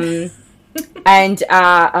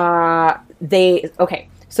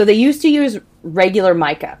 So they used to use regular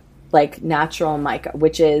mica, like natural mica,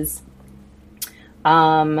 which is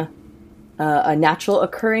a natural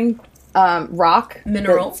occurring rock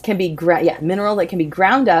mineral that can be mineral that can be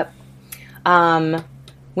ground up.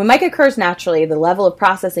 When mica occurs naturally, the level of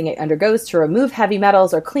processing it undergoes to remove heavy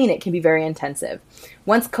metals or clean it can be very intensive.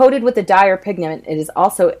 Once coated with a dye or pigment, it is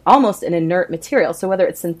also almost an inert material. So whether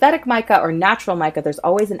it's synthetic mica or natural mica, there's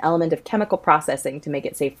always an element of chemical processing to make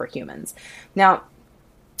it safe for humans. Now,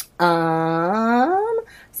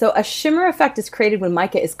 so a shimmer effect is created when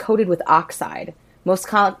mica is coated with oxide, most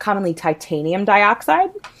commonly titanium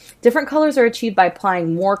dioxide. Different colors are achieved by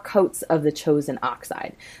applying more coats of the chosen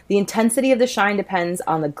oxide. The intensity of the shine depends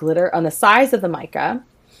on the size of the mica.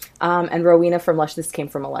 And Rowena from Lush, this came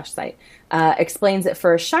from a Lush site, explains that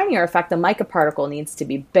for a shinier effect, the mica particle needs to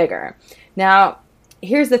be bigger. Now,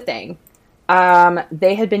 here's the thing.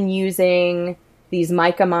 They had been using these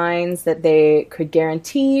mica mines that they could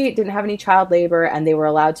guarantee didn't have any child labor, and they were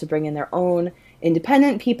allowed to bring in their own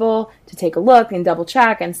independent people to take a look and double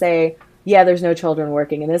check and say, yeah, there's no children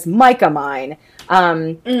working in this mica mine.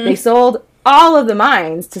 They sold all of the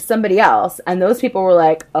mines to somebody else, and those people were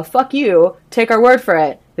like, oh, fuck you, take our word for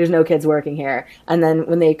it. There's no kids working here. And then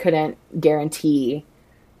when they couldn't guarantee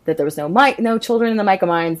that there was no children in the mica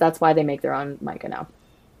mines, that's why they make their own mica now.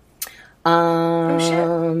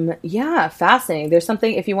 Yeah, fascinating. There's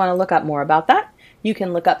something, if you want to look up more about that, you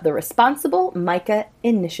can look up the Responsible Mica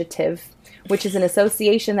Initiative, which is an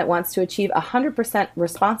association that wants to achieve 100%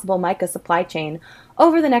 responsible mica supply chain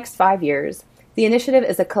over the next 5 years. The initiative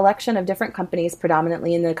is a collection of different companies,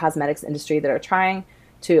 predominantly in the cosmetics industry, that are trying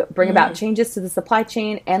to bring about changes to the supply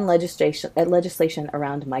chain and legislation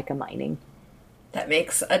around mica mining. That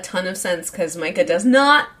makes a ton of sense, because mica does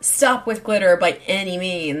not stop with glitter by any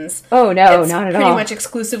means. Oh, no, not at all. Pretty much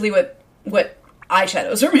exclusively what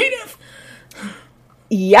eyeshadows are made of.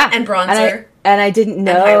 Yeah. And bronzer. And I didn't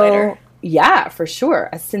know. And highlighter. Yeah, for sure.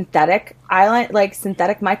 A synthetic eyeliner, like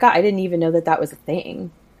synthetic mica, I didn't even know that was a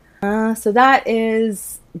thing. So that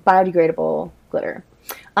is biodegradable glitter.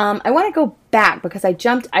 I want to go back because I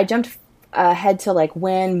jumped ahead to like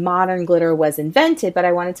when modern glitter was invented, but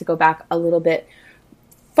I wanted to go back a little bit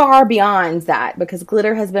far beyond that because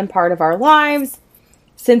glitter has been part of our lives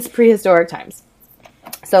since prehistoric times.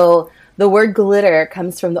 So the word glitter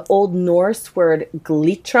comes from the Old Norse word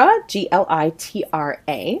glitra,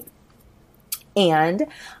 Glitra. And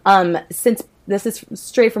since This is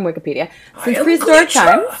straight from Wikipedia. I Since am prehistoric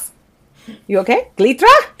Glitra. times. You okay? Glitra?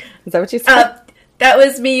 Is that what you said? That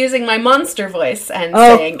was me using my monster voice and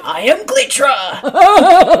saying, I am Glitra!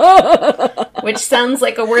 Which sounds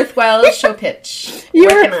like a worthwhile show pitch.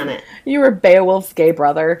 Working on it. You were Beowulf's gay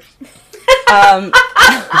brother.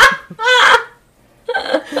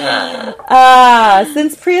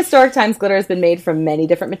 Since prehistoric times, glitter has been made from many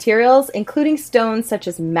different materials, including stones such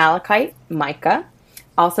as malachite, mica,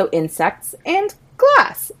 also insects, and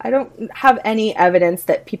glass. I don't have any evidence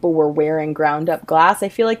that people were wearing ground up glass. I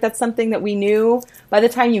feel like that's something that we knew by the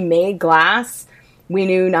time you made glass. We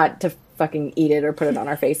knew not to fucking eat it or put it on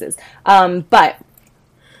our faces. But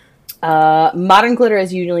modern glitter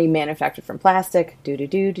is usually manufactured from plastic.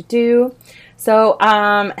 So,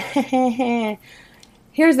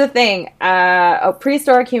 here's the thing.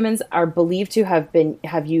 Prehistoric humans are believed to have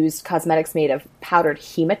used cosmetics made of powdered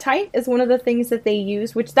hematite as one of the things that they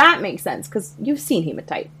use, which that makes sense because you've seen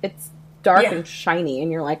hematite. It's dark and shiny,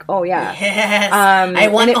 and you're like, oh yeah. Yes, I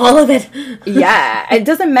want all of it. Yeah, it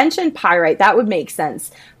doesn't mention pyrite. That would make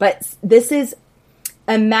sense. But this is,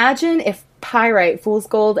 imagine if pyrite, fool's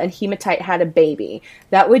gold, and hematite had a baby.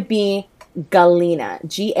 That would be galena,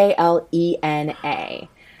 Galena.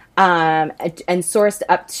 And sourced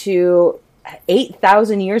up to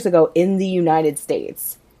 8,000 years ago in the United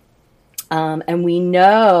States. And we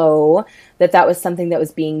know that was something that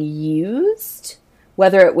was being used,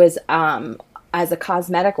 whether it was as a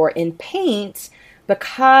cosmetic or in paint,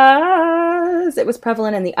 because it was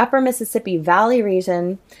prevalent in the upper Mississippi Valley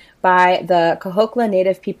region by the Cohocla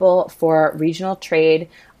Native people for regional trade.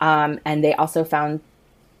 And they also found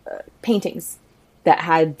paintings that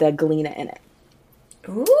had the galena in it.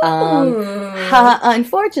 Ooh.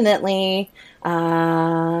 Unfortunately,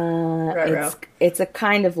 it's a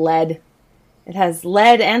kind of lead. It has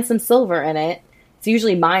lead and some silver in it. It's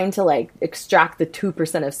usually mined to like extract the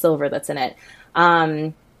 2% of silver that's in it.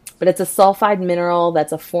 But it's a sulfide mineral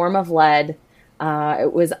that's a form of lead.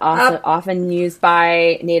 It was also often used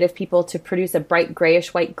by native people to produce a bright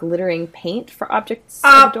grayish-white glittering paint for objects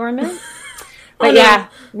of adornment. But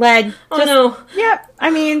lead. No. Yep, I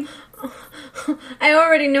mean... I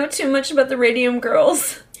already know too much about the Radium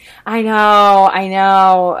Girls. I know.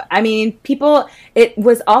 I mean, it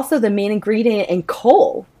was also the main ingredient in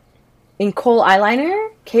kohl. In kohl eyeliner,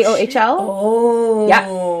 KOHL.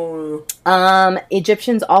 Oh. Yeah.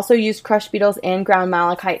 Egyptians also used crushed beetles and ground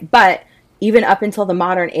malachite, but even up until the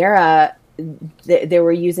modern era, they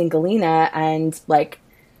were using galena, and like,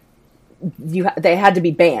 they had to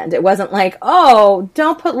be banned. It wasn't like, oh,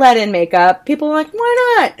 don't put lead in makeup. People were like,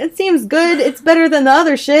 why not? It seems good. It's better than the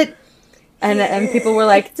other shit. And people were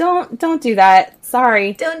like, don't do that.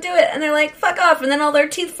 Sorry. Don't do it. And they're like, fuck off. And then all their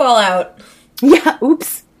teeth fall out. Yeah.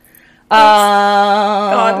 Oops.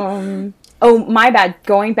 God. Oh, my bad.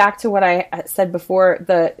 Going back to what I said before,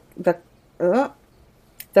 the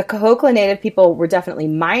Cohocla Native people were definitely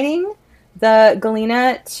mining the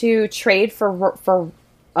galena to trade for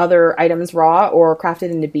other items raw or crafted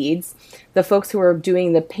into beads. The folks who were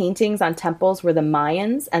doing the paintings on temples were the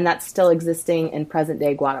Mayans, and that's still existing in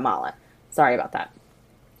present-day Guatemala. Sorry about that.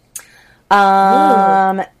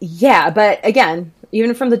 Yeah, but again,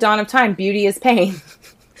 even from the dawn of time, beauty is pain.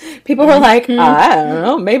 People were like, I don't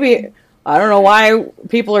know, maybe, I don't know why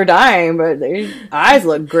people are dying, but their eyes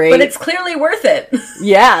look great. But it's clearly worth it.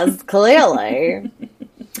 Yes, clearly.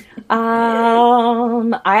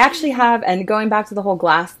 I actually have, and going back to the whole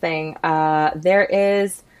glass thing, there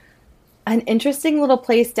is an interesting little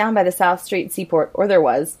place down by the South Street Seaport, or there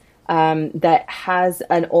was, that has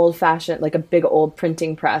an old-fashioned, like a big old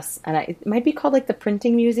printing press, and it might be called like the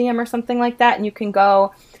Printing Museum or something like that, and you can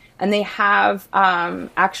go, and they have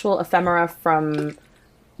actual ephemera from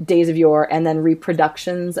days of yore, and then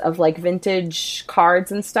reproductions of like vintage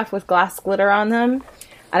cards and stuff with glass glitter on them,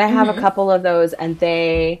 and I have a couple of those, and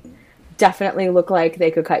they definitely look like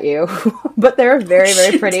they could cut you, but they're very,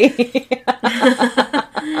 very pretty.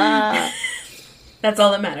 That's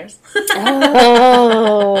all that matters.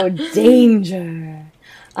 Oh, danger.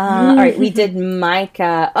 All right, we did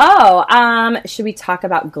mica. Should we talk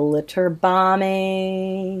about glitter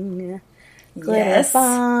bombing? Glitter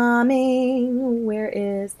bombing. Where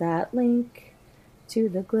is that link to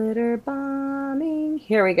the glitter bombing?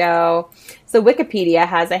 Here we go. So Wikipedia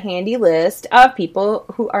has a handy list of people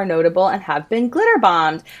who are notable and have been glitter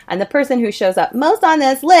bombed. And the person who shows up most on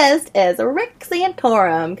this list is Rick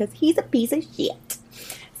Santorum, because he's a piece of shit.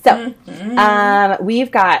 So, we've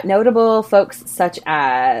got notable folks such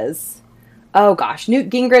as, Newt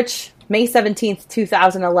Gingrich, May 17th,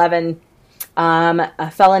 2011. A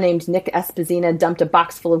fella named Nick Espesina dumped a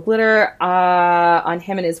box full of glitter on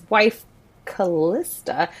him and his wife,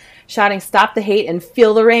 Callista, shouting, "Stop the hate and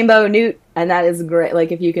feel the rainbow, Newt." And that is great.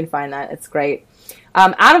 Like, if you can find that, it's great.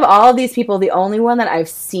 Out of all of these people, the only one that I've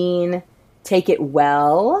seen take it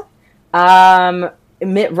well,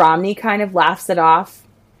 Mitt Romney kind of laughs it off.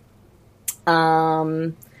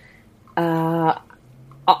 Dan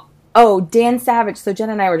Savage. So Jen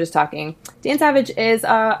and I were just talking. Dan Savage is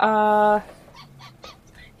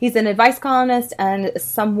he's an advice columnist and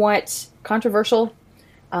somewhat controversial.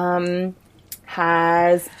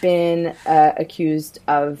 Has been accused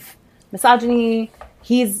of misogyny.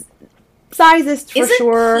 He's sizist for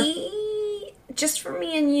sure. He, just for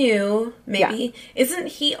me and you, maybe, isn't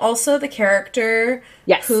he also the character?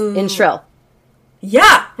 Yes, in Shrill.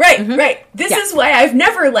 Yeah, right, right. This is why I've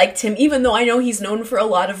never liked him, even though I know he's known for a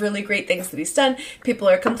lot of really great things that he's done. People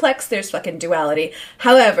are complex, there's fucking duality.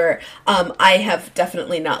 However, I have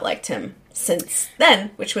definitely not liked him since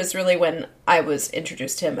then, which was really when I was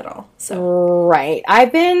introduced to him at all. So right.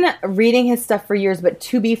 I've been reading his stuff for years, but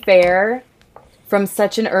to be fair, from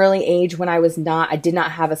such an early age when I did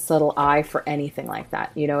not have a subtle eye for anything like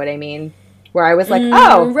that. You know what I mean? Where I was like,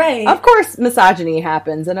 right. Of course misogyny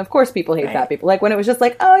happens, and of course people hate fat people. Like, when it was just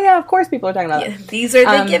like, oh yeah, of course people are talking about it. These are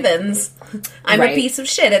the givens. I'm a piece of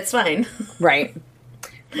shit, it's fine. Right.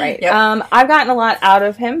 Right. Yep. I've gotten a lot out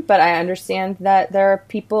of him, but I understand that there are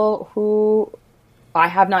people who I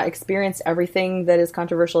have not experienced everything that is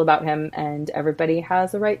controversial about him, and everybody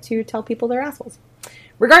has a right to tell people they're assholes.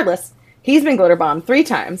 Regardless, he's been glitter bombed 3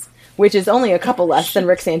 times, which is only a couple less than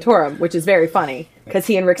Rick Santorum, which is very funny, because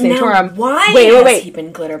he and Rick Santorum... Now, why has he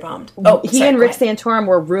been glitter bombed? He and Rick Santorum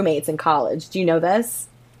were roommates in college. Do you know this?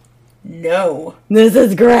 No. This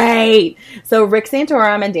is great! So Rick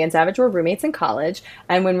Santorum and Dan Savage were roommates in college,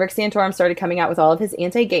 and when Rick Santorum started coming out with all of his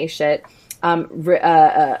anti-gay shit, Dan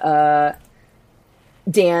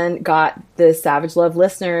got the Savage Love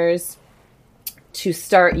listeners to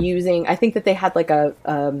start using... I think that they had like a...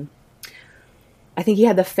 I think he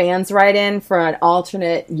had the fans write in for an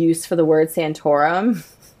alternate use for the word Santorum.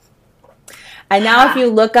 And now if you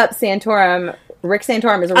look up Santorum, Rick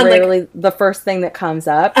Santorum is rarely the first thing that comes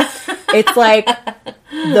up. It's like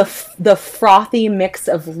the frothy mix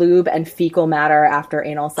of lube and fecal matter after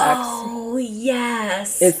anal sex. Oh,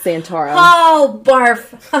 yes. Is Santorum. Oh,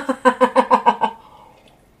 barf.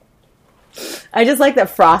 I just like that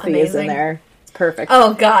frothy is in there. Perfect.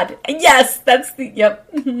 Oh God, yes, that's the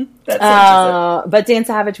But Dan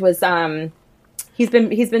Savage was he's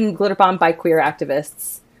been glitter bombed by queer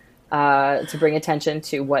activists to bring attention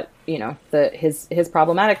to what his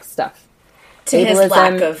problematic stuff, to ableism, his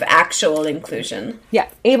lack of actual inclusion. Yeah,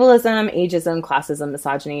 ableism, ageism, classism,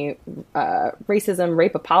 misogyny, racism,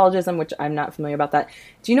 rape apologism, which I'm not familiar about that.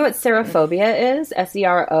 Do you know what serophobia is?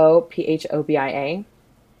 SEROPHOBIA.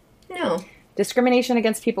 No. Discrimination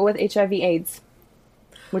against people with HIV/AIDS,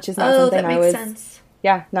 which is not something that makes sense.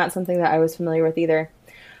 Yeah, not something that I was familiar with either.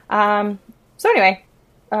 So anyway,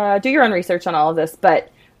 do your own research on all of this.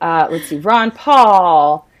 But let's see, Ron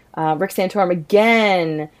Paul, Rick Santorum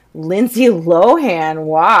again, Lindsay Lohan.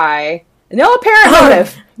 Why? No apparent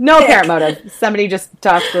motive. No apparent motive. Somebody just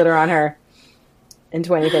tossed glitter on her in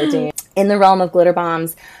 2013. In the realm of glitter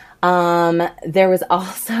bombs, there was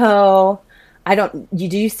also. Do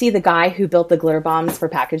you see the guy who built the glitter bombs for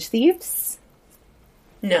package thieves?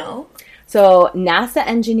 No. So NASA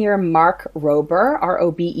engineer Mark Rober,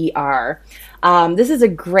 R-O-B-E-R. This is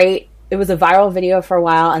it was a viral video for a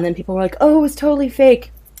while, and then people were like, oh, it was totally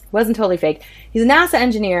fake. It wasn't totally fake. He's a NASA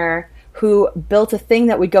engineer who built a thing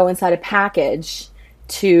that would go inside a package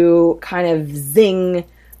to kind of zing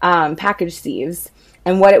package thieves.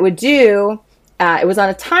 And what it would do, it was on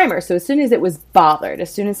a timer, so as soon as it was bothered,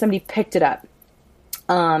 as soon as somebody picked it up,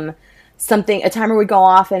 a timer would go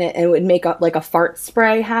off and it would make like a fart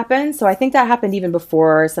spray happen. So I think that happened even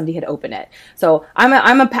before somebody had opened it. So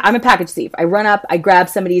I'm a package thief. I run up, I grab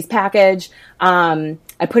somebody's package, I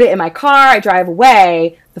put it in my car, I drive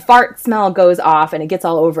away, the fart smell goes off and it gets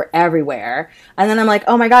all over everywhere. And then I'm like,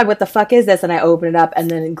 oh my God, what the fuck is this? And I open it up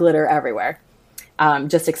and then glitter everywhere.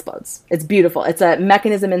 Just explodes. It's beautiful. It's a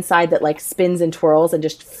mechanism inside that like spins and twirls and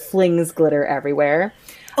just flings glitter everywhere.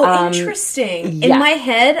 Oh, interesting. Yeah. In my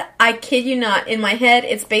head, I kid you not, in my head,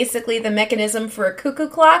 it's basically the mechanism for a cuckoo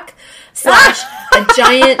clock / a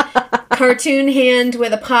giant cartoon hand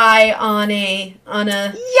with a pie on a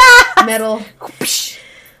metal.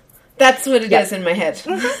 That's what it is in my head.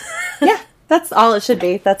 Yeah. That's all it should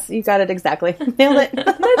be. You got it exactly. Nailed it.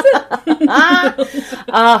 That's it.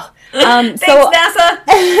 Thanks, NASA.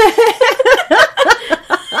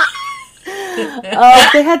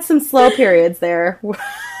 They had some slow periods there.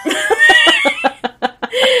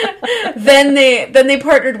 Then they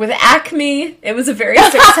partnered with Acme. It was a very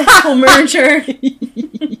successful merger.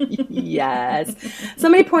 Yes.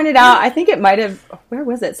 Somebody pointed out, I think it might have, where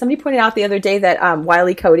was it? Somebody pointed out the other day that Wile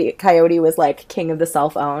E. Coyote was like king of the cell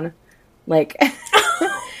phone. Like,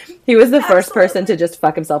 he was the first person to just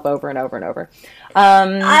fuck himself over and over and over.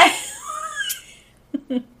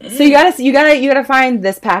 So you gotta find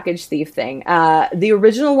this package thief thing. The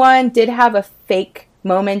original one did have a fake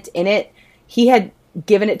moment in it. He had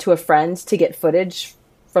given it to a friend to get footage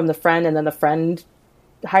from the friend, and then the friend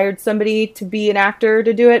hired somebody to be an actor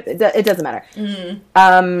to do it. It doesn't matter.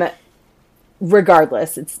 Mm-hmm.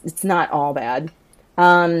 Regardless, it's not all bad.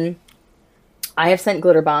 I have sent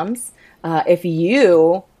glitter bombs. If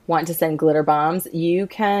you want to send glitter bombs, you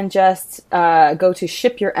can just go to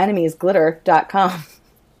shipyourенemiesglitter.com.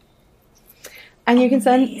 And you can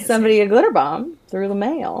send somebody a glitter bomb through the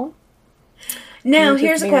mail. Now,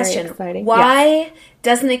 here's a question. Exciting. Why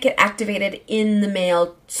doesn't it get activated in the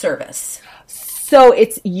mail service? So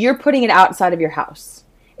you're putting it outside of your house.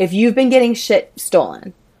 If you've been getting shit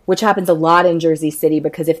stolen, which happens a lot in Jersey City,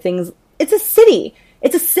 because it's a city.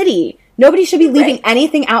 It's a city. Nobody should be leaving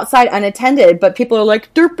anything outside unattended, but people are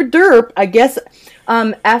like, derp. I guess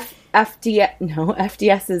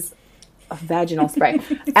FDS is a vaginal spray.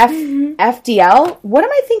 FDL? What am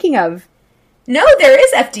I thinking of? No, there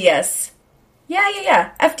is FDS.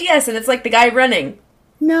 Yeah. FDS, and it's like the guy running.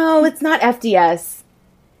 No, it's not FDS.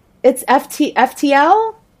 It's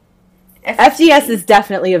FTL? FDS is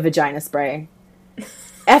definitely a vagina spray.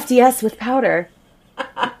 FDS with powder.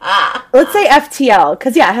 Let's say FTL,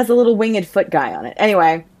 because, it has a little winged foot guy on it.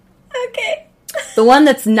 Anyway. Okay. The one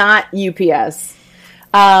that's not UPS,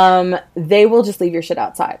 they will just leave your shit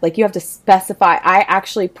outside. Like, you have to specify. I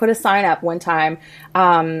actually put a sign up one time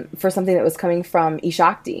for something that was coming from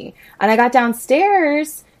Ishakti. And I got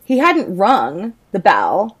downstairs. He hadn't rung the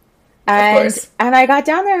bell. And I got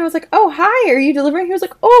down there and I was like, oh, hi, are you delivering? He was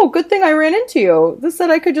like, oh, good thing I ran into you. This said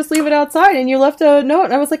I could just leave it outside and you left a note.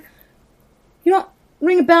 And I was like, you don't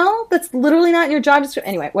ring a bell? That's literally not in your job description.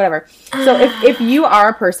 Anyway, whatever. So if you are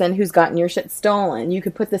a person who's gotten your shit stolen, you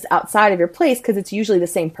could put this outside of your place because it's usually the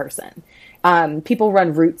same person. People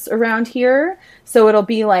run routes around here. So it'll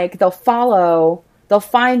be like they'll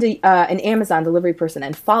find an Amazon delivery person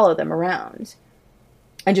and follow them around.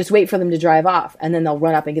 And just wait for them to drive off. And then they'll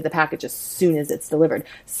run up and get the package as soon as it's delivered.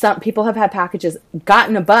 Some people have had packages,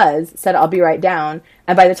 gotten a buzz, said, I'll be right down.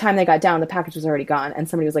 And by the time they got down, the package was already gone. And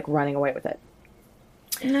somebody was like running away with it.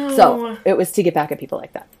 No. So it was to get back at people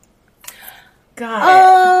like that.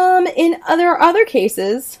 Got it. In other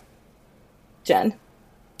cases, Jen,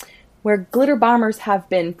 where glitter bombers have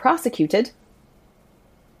been prosecuted.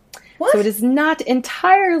 What? So it is not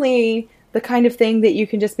entirely the kind of thing that you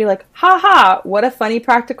can just be like, ha ha, what a funny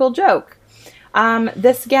practical joke.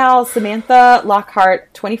 This gal, Samantha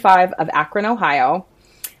Lockhart, 25, of Akron, Ohio,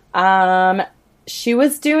 she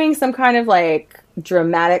was doing some kind of like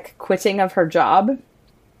dramatic quitting of her job,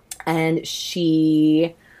 and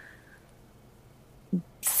she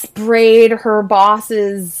sprayed her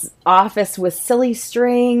boss's office with silly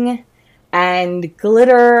string and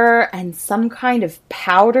glitter and some kind of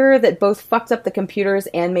powder that both fucked up the computers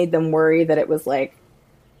and made them worry that it was like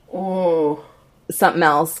something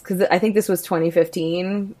else. Because I think this was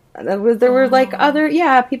 2015. There were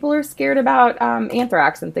like people are scared about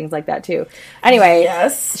anthrax and things like that too. Anyway,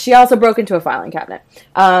 yes. She also broke into a filing cabinet.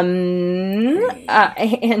 And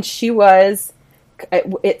she was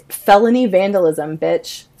felony vandalism,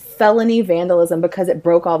 bitch. Felony vandalism because it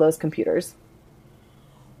broke all those computers.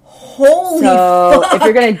 Holy fuck. If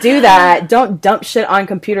you're going to do that, don't dump shit on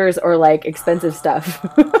computers or, like, expensive stuff.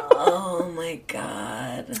 Oh, my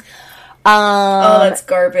God. That's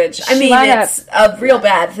garbage. I mean, it's a real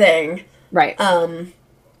bad thing. Right.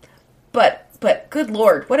 But good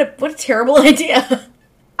Lord, what a terrible idea.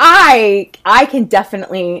 I can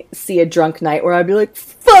definitely see a drunk night where I'd be like,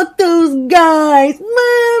 fuck those guys,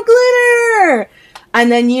 mom, glitter!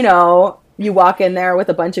 And then, you walk in there with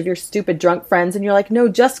a bunch of your stupid drunk friends and you're like, no,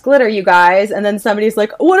 just glitter, you guys. And then somebody's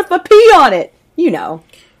like, what if I pee on it?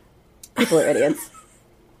 People are idiots.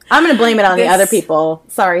 I'm going to blame it on the other people.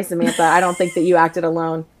 Sorry, Samantha. I don't think that you acted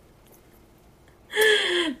alone.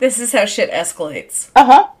 This is how shit escalates.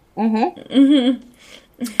 Uh-huh. Mm-hmm.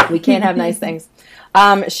 Mm-hmm. We can't have nice things.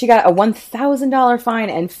 She got a $1,000 fine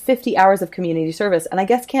and 50 hours of community service, and I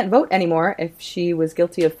guess can't vote anymore if she was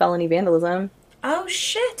guilty of felony vandalism. Oh,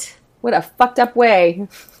 shit. What a fucked up way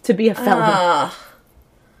to be a felon.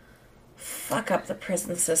 Fuck up the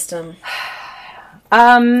prison system.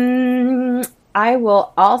 I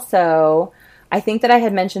will also, I think that I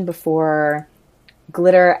had mentioned before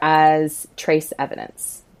glitter as trace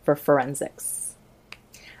evidence for forensics.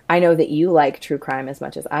 I know that you like true crime as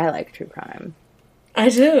much as I like true crime. I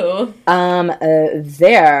do.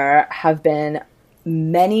 There have been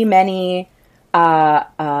many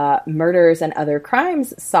murders and other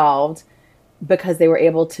crimes solved because they were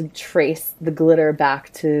able to trace the glitter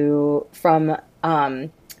back from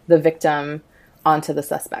the victim onto the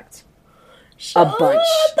suspect. Shut a bunch.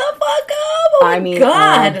 the fuck up! Oh my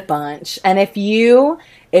God. A bunch. And if you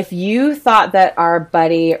thought that our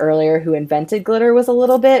buddy earlier who invented glitter was a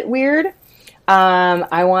little bit weird,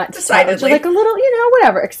 I want to challenge you like a little,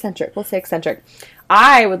 whatever, eccentric. We'll say eccentric.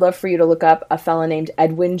 I would love for you to look up a fella named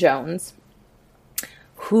Edwin Jones,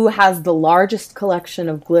 who has the largest collection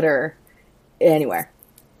of glitter anywhere.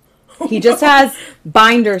 He just has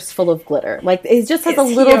binders full of glitter. Like, he just has a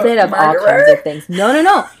little bit of all kinds of things.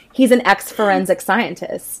 No. He's an ex-forensic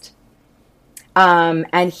scientist.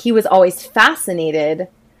 And he was always fascinated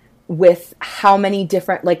with how many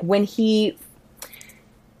different, like,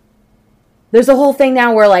 there's a whole thing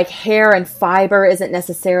now where, like, hair and fiber isn't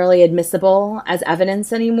necessarily admissible as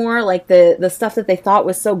evidence anymore. Like, the stuff that they thought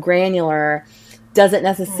was so granular doesn't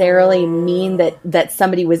necessarily mean that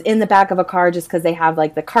somebody was in the back of a car just because they have,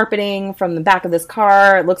 like, the carpeting from the back of this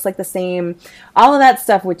car. It looks like the same. All of that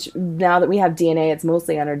stuff, which now that we have DNA, it's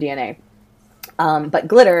mostly under DNA. But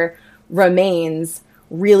glitter remains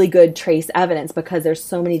really good trace evidence because there's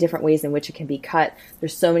so many different ways in which it can be cut.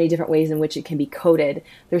 There's so many different ways in which it can be coated.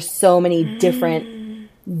 There's so many different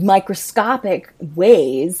microscopic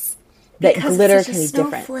ways that glitter can be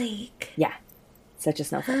different. Yeah, such a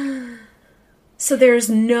snowflake. So there's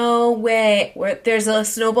no way, there's a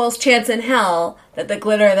snowball's chance in hell that the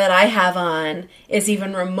glitter that I have on is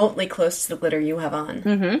even remotely close to the glitter you have on.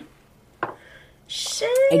 Mm-hmm. Shit.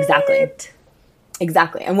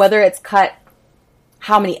 Exactly. And whether it's cut,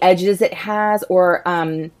 how many edges it has, or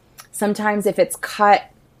sometimes if it's cut,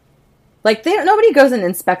 like nobody goes and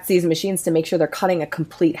inspects these machines to make sure they're cutting a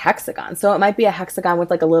complete hexagon. So it might be a hexagon with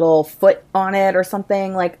like a little foot on it or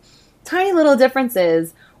something, like tiny little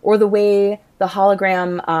differences, or the way the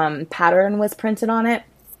hologram pattern was printed on it.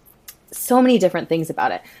 So many different things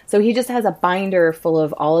about it. So he just has a binder full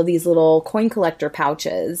of all of these little coin collector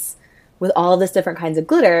pouches with all of this different kinds of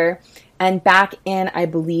glitter. And back in, I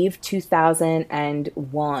believe,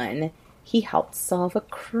 2001, he helped solve a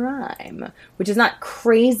crime, which is not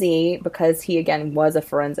crazy because he, again, was a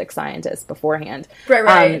forensic scientist beforehand.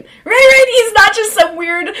 Right. He's not just some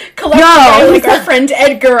weird collector guy like our friend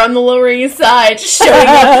Edgar on the Lower East Side, just showing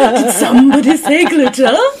up. Did somebody say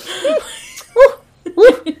glitter?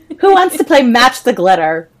 Who wants to play Match the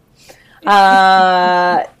Glitter?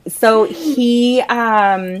 So he...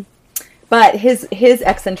 But his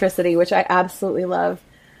eccentricity, which I absolutely love,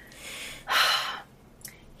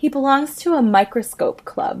 he belongs to a microscope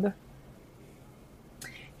club.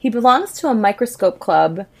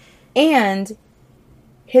 And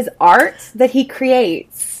his art that he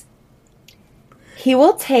creates, he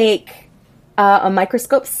will take a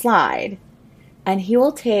microscope slide, and he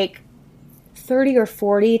will take 30 or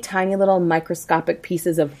 40 tiny little microscopic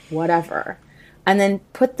pieces of whatever, and then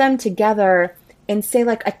put them together and say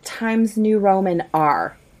like a Times New Roman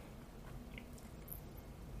R.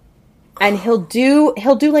 And he'll do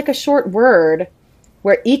like a short word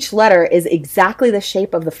where each letter is exactly the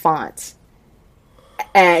shape of the font.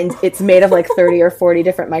 And it's made of like 30 or 40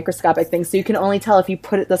 different microscopic things. So you can only tell if you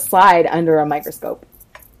put the slide under a microscope.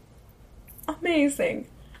 Amazing.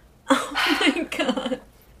 Oh my God.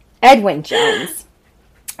 Edwin Jones.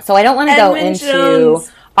 So I don't want to go into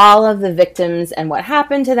all of the victims and what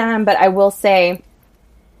happened to them, but I will say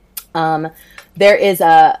there is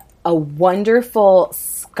a wonderful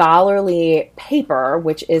scholarly paper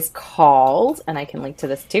which is called, and I can link to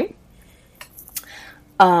this too,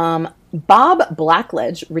 Bob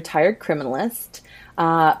Blackledge, retired criminalist,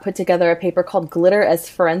 put together a paper called Glitter as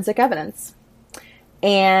Forensic Evidence.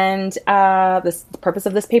 And the purpose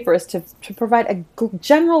of this paper is to provide a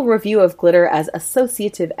general review of glitter as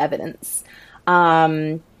associative evidence.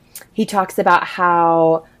 He talks about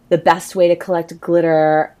how the best way to collect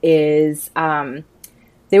glitter is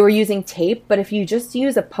they were using tape, but if you just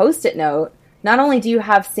use a Post-it note, not only do you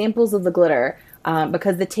have samples of the glitter,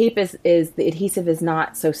 because the tape is the adhesive is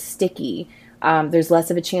not so sticky, there's less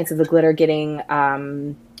of a chance of the glitter getting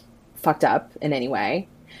fucked up in any way.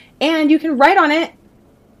 And you can write on it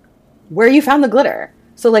where you found the glitter.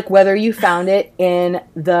 So, like, whether you found it in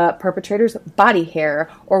the perpetrator's body hair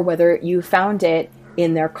or whether you found it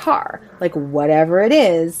in their car. Like, whatever it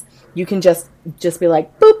is, you can just be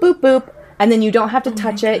like, boop, boop, boop, and then you don't have to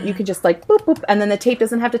touch it. You can just, like, boop, boop, and then the tape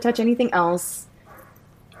doesn't have to touch anything else.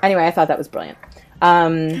 Anyway, I thought that was brilliant.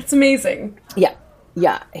 That's amazing.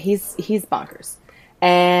 Yeah, he's bonkers.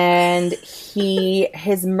 And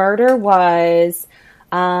his murder was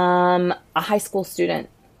a high school student.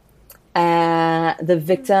 The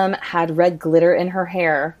victim had red glitter in her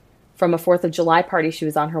hair from a 4th of July party she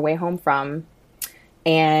was on her way home from.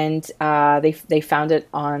 And they found it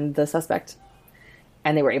on the suspect.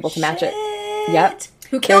 And they were able to match it. Yep.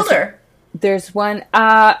 Who killed her? There's one.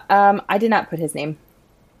 I did not put his name.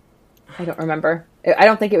 I don't remember. I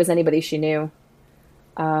don't think it was anybody she knew.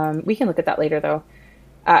 We can look at that later, though.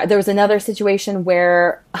 There was another situation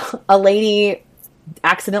where a lady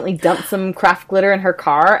accidentally dumped some craft glitter in her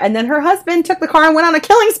car, and then her husband took the car and went on a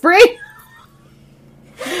killing spree.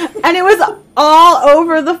 And it was all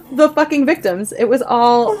over the fucking victims. It was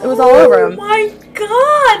all over them. Oh my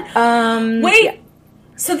god! Wait. Yeah.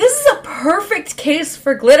 So this is a perfect case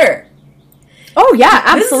for glitter. Oh yeah,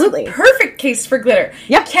 absolutely. This is a perfect case for glitter.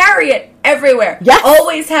 Yep. Carry it everywhere. Yes.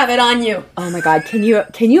 Always have it on you. Oh my god, can you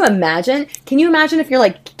imagine? Can you imagine if you're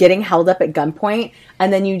like getting held up at gunpoint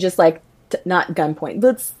and then you just like not gunpoint.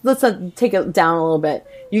 Let's take it down a little bit.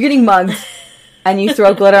 You're getting mugged and you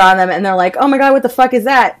throw glitter on them and they're like, "Oh my god, what the fuck is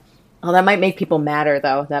that?" Oh, that might make people madder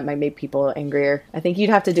though. That might make people angrier. I think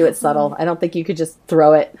you'd have to do it subtle. I don't think you could just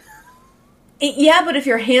throw it. Yeah, but if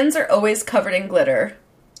your hands are always covered in glitter.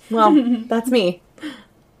 Well, that's me.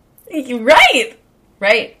 Right.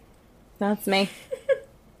 That's me.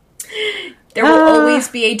 There will always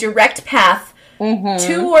be a direct path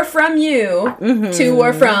to or from you, to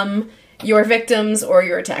or from your victims or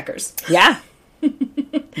your attackers. Yeah.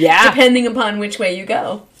 Yeah. Depending upon which way you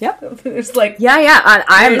go. Yep. It's like... Yeah.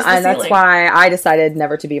 And that's why I decided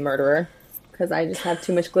never to be a murderer. Because I just have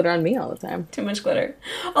too much glitter on me all the time. Too much glitter.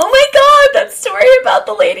 Oh my god, that story about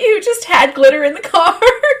the lady who just had glitter in the car.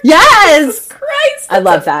 Yes! Jesus Christ. I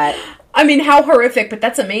love that. I mean, how horrific, but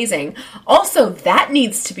that's amazing. Also, that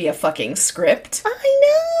needs to be a fucking script. I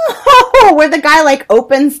know! Where the guy, like,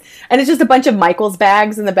 opens, and it's just a bunch of Michael's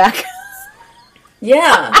bags in the back.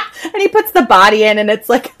 Yeah. And he puts the body in, and it's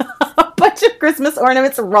like a bunch of Christmas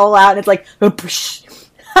ornaments roll out, and it's like,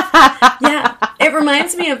 yeah. It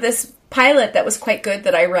reminds me of this pilot that was quite good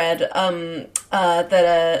that I read,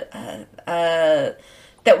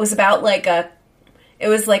 that was about like a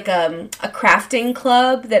crafting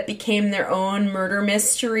club that became their own murder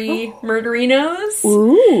mystery murderinos.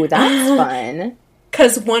 Ooh, that's fun.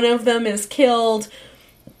 Because one of them is killed,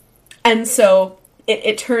 and so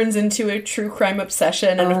it turns into a true crime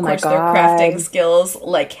obsession, and of course their crafting skills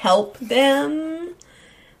like help them.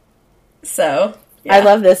 So yeah. I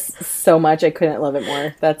love this so much. I couldn't love it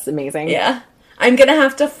more. That's amazing. Yeah. I'm going to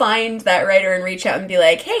have to find that writer and reach out and be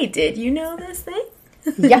like, hey, did you know this thing?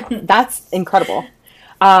 Yeah, that's incredible.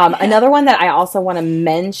 Another one that I also want to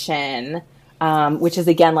mention, which is,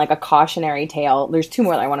 again, like a cautionary tale. There's two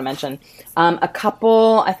more that I want to mention. A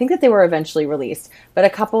couple, I think that they were eventually released, but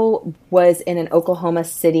a couple was in an Oklahoma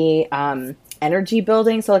City energy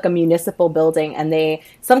building, so like a municipal building, and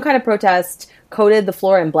some kind of protest coated the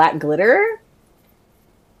floor in black glitter.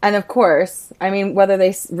 And of course, I mean, whether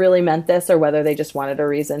they really meant this or whether they just wanted a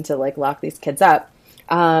reason to like lock these kids up,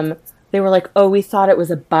 they were like, "Oh, we thought it was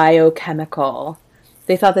a biochemical."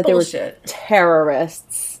 They thought that Bullshit. They were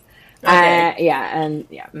terrorists. Okay.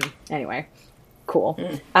 Anyway, cool.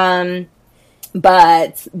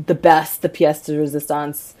 But the pièce de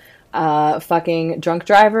résistance, fucking drunk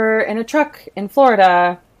driver in a truck in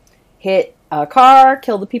Florida hit a car,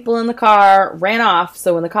 killed the people in the car, ran off.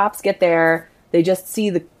 So when the cops get there, they just see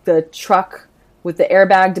the truck with the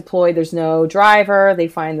airbag deployed. There's no driver. They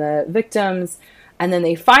find the victims. And then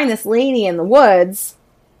they find this lady in the woods,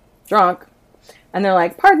 drunk. And they're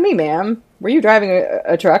like, "Pardon me, ma'am. Were you driving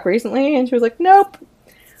a truck recently?" And she was like, "Nope."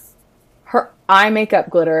 Her eye makeup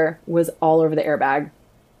glitter was all over the airbag.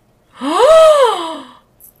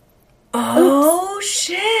 Oh,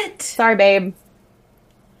 shit. Sorry, babe.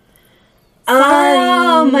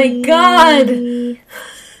 Oh, my God.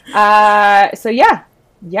 So yeah,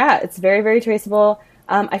 it's very, very traceable.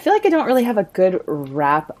 I feel like I don't really have a good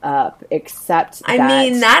wrap up, except I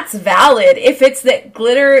mean, that's valid. If it's that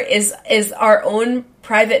glitter is our own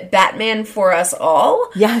private Batman for us all.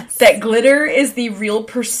 Yes. That glitter is the real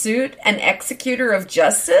pursuit and executor of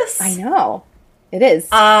justice. I know. It is.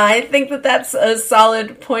 I think that's a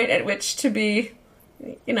solid point at which to be,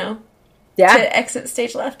 to exit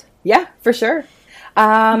stage left. Yeah, for sure.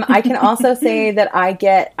 I can also say that I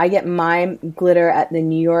get my glitter at the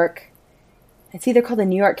New York. It's either called the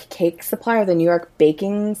New York Cake Supply or the New York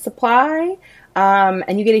Baking Supply.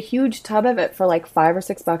 And you get a huge tub of it for like $5 or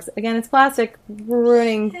 $6. Again, it's plastic,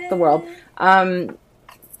 ruining the world.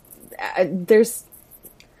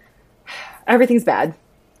 everything's bad.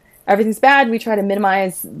 Everything's bad. We try to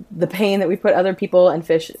minimize the pain that we put other people and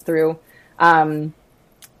fish through. Well,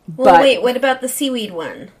 wait, what about the seaweed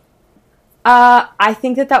one? I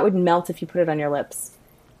think that would melt if you put it on your lips.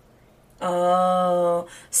 Oh,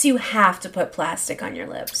 so you have to put plastic on your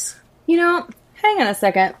lips. You know, hang on a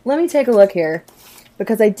second. Let me take a look here.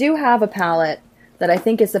 Because I do have a palette that I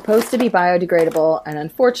think is supposed to be biodegradable, and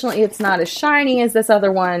unfortunately it's not as shiny as this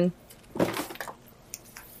other one.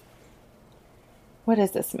 What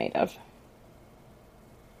is this made of?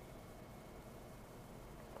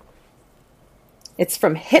 It's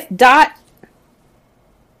from Hip Dot,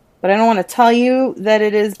 but I don't want to tell you that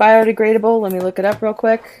it is biodegradable. Let me look it up real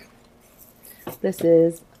quick. This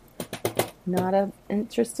is not an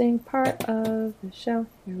interesting part of the show.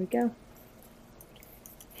 Here we go.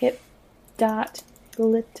 Hip Dot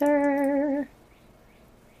glitter.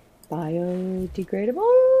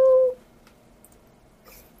 Biodegradable?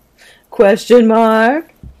 Question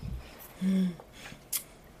mark.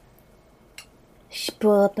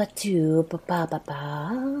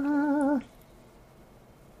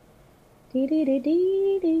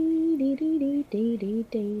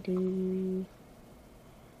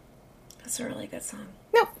 That's a really good song.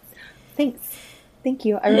 No. Thanks. Thank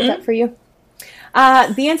you. I wrote that for you.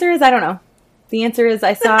 The answer is I don't know. The answer is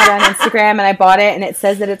I saw it on Instagram and I bought it and it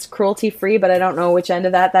says that it's cruelty-free, but I don't know which end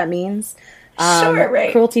of that means. Sure,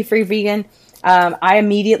 right. Cruelty-free vegan. I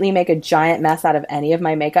immediately make a giant mess out of any of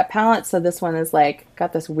my makeup palettes, so this one is like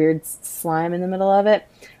got this weird slime in the middle of it.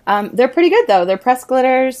 They're pretty good though. They're pressed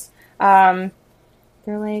glitters. They're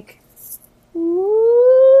like,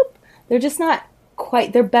 whoop. They're just not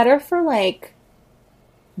quite. They're better for like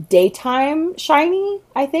daytime shiny,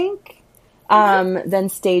 I think, than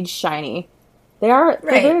stage shiny. They're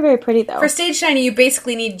very, very pretty, though. For stage shiny, you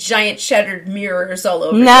basically need giant shattered mirrors all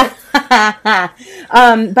over. But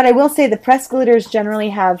I will say the pressed glitters generally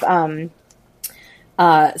have some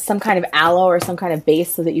kind of aloe or some kind of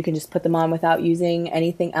base so that you can just put them on without using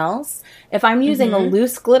anything else. If I'm using a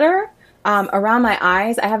loose glitter around my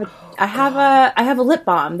eyes, I have a lip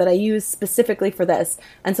balm that I use specifically for this.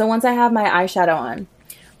 And so once I have my eyeshadow on,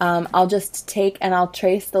 I'll just take and I'll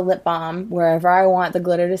trace the lip balm wherever I want the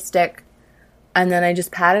glitter to stick. And then I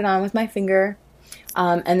just pat it on with my finger.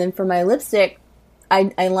 And then for my lipstick,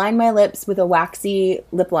 I line my lips with a waxy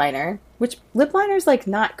lip liner. Which lip liner's like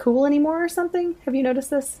not cool anymore or something? Have you noticed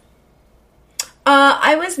this?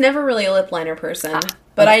 I was never really a lip liner person.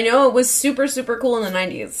 But I know it was super, super cool in the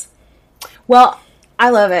 90s. Well, I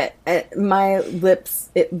love it. My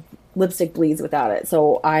lipstick bleeds without it.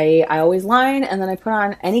 So I always line and then I put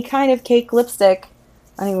on any kind of cake lipstick.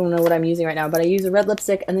 I don't even know what I'm using right now, but I use a red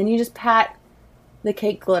lipstick and then you just pat the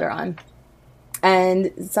cake glitter on.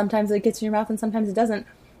 And sometimes it gets in your mouth and sometimes it doesn't.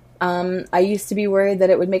 I used to be worried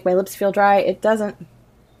that it would make my lips feel dry. It doesn't.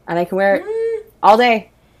 And I can wear it all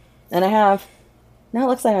day. And I have. Now it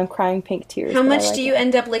looks like I'm crying pink tears. How much do you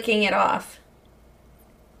end up licking it off?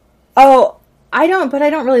 Oh, I don't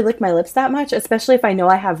really lick my lips that much, especially if I know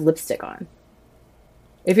I have lipstick on.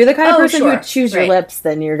 If you're the kind of person who chews your lips,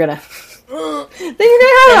 then you're gonna have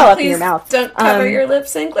it all up in your mouth. Don't cover your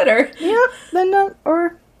lips in glitter. Yeah, then don't,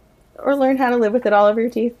 or learn how to live with it all over your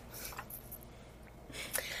teeth.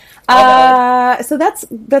 So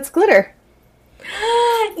that's glitter.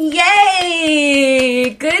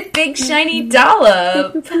 Yay! Good big shiny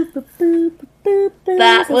dollop.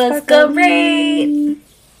 That was great.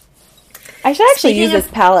 I should actually use this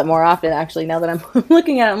palette more often, actually, now that I'm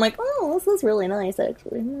looking at it. I'm like, oh, this is really nice,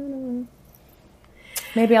 actually.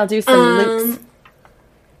 Maybe I'll do some Lukes.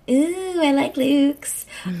 Ooh, I like Lukes.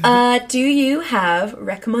 Do you have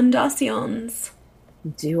recommendations?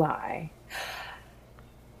 Do I?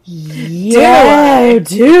 Yeah,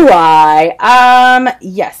 do I?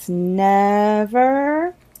 Yes,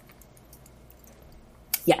 never.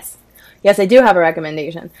 Yes, I do have a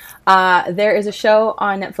recommendation. There is a show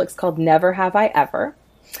on Netflix called Never Have I Ever.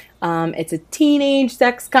 It's a teenage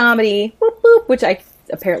sex comedy, whoop, whoop, which I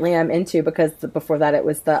apparently am into because before that it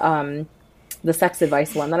was the sex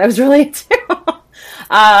advice one that I was really into.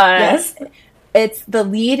 Yes. The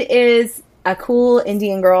lead is a cool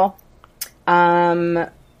Indian girl.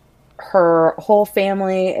 Her whole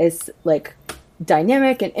family is like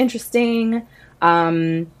dynamic and interesting.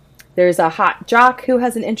 There's a hot jock who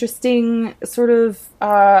has an interesting sort of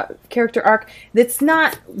character arc. It's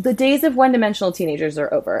not, the days of one-dimensional teenagers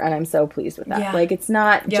are over, and I'm so pleased with that. Yeah. Like, it's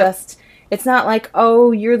not just, it's not like,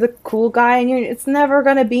 oh, you're the cool guy, and it's never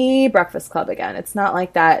going to be Breakfast Club again. It's not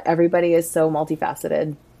like that. Everybody is so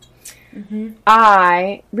multifaceted. Mm-hmm.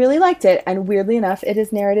 I really liked it, and weirdly enough, it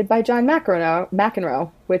is narrated by John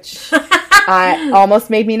McEnroe, which I almost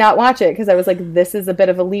made me not watch it because I was like, this is a bit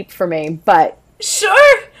of a leap for me, but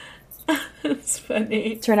Sure. It's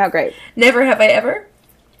funny. it turned out great. Never Have I Ever?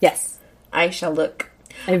 Yes. I shall look.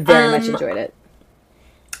 I very much enjoyed it.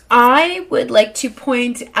 I would like to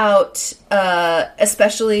point out,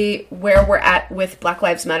 especially where we're at with Black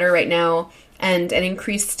Lives Matter right now, and an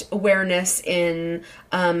increased awareness in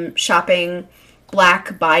shopping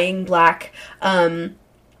Black, buying Black.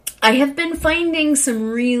 I have been finding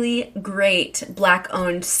some really great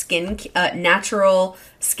Black-owned natural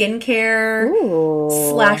skincare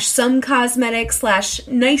 / some cosmetics /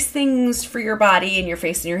 nice things for your body and your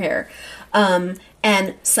face and your hair.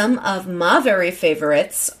 And some of my very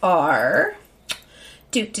favorites are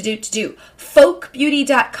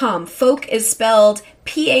folkbeauty.com. Folk is spelled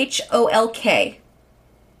PHOLK.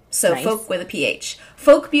 So nice. Folk with a PH.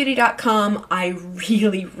 Folkbeauty.com. I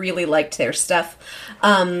really, really liked their stuff.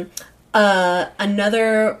 Another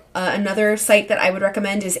site that I would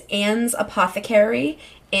recommend is Anne's Apothecary,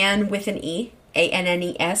 Anne with an E,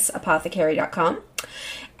 ANNES, apothecary.com.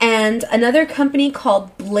 And another company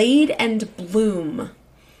called Blade and Bloom,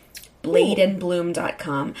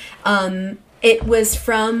 bladeandbloom.com. It was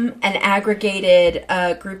from an aggregated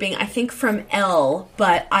grouping, I think from Elle,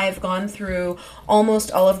 but I've gone through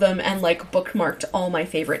almost all of them and like bookmarked all my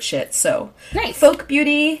favorite shit. So nice. Folk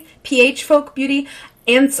Beauty, PH Folk Beauty,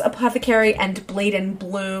 Ant's Apothecary, and Blade and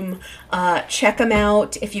Bloom. Check them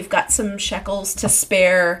out if you've got some shekels to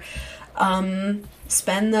spare.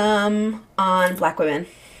 Spend them on Black women.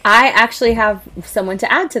 I actually have someone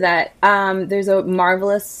to add to that. There's a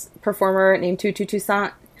marvelous performer named Tutu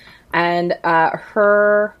Toussaint, and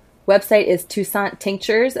her website is Toussaint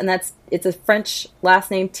Tinctures, and it's a French last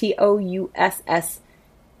name, TOUSSAINT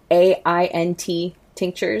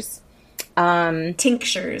Tinctures.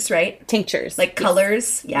 Tinctures, right? Tinctures, like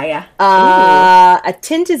colors. Yeah. A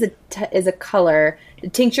tint is a color. A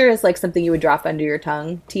tincture is like something you would drop under your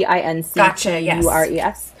tongue. TINCTURES. Gotcha.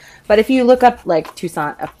 Yes. But if you look up like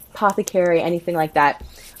Toussaint Apothecary, anything like that,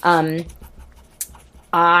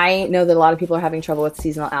 I know that a lot of people are having trouble with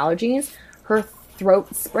seasonal allergies. Her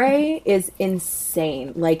throat spray is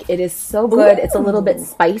insane. Like, it is so good. Ooh. It's a little bit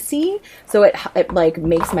spicy, so it like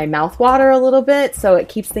makes my mouth water a little bit, so it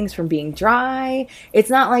keeps things from being dry. It's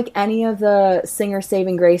not like any of the Singer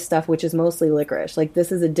Saving Grace stuff, which is mostly licorice. Like,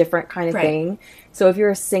 this is a different kind of thing. So if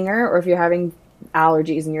you're a singer or if you're having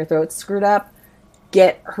allergies and your throat's screwed up,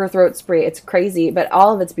 get her throat spray. It's crazy, but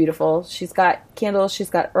all of it's beautiful. She's got candles, she's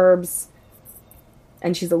got herbs,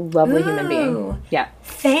 and she's a lovely human being. Yeah.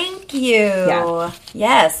 Thank you. Yeah.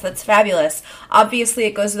 Yes, that's fabulous. Obviously,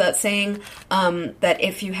 it goes without saying that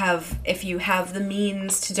if you have the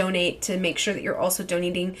means to donate, to make sure that you're also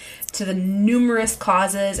donating to the numerous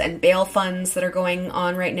causes and bail funds that are going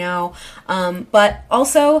on right now. But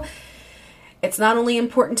also, it's not only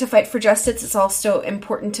important to fight for justice, it's also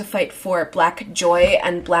important to fight for Black joy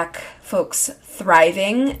and Black folks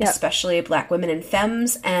thriving, especially Black women and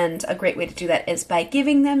femmes. And a great way to do that is by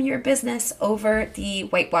giving them your business over the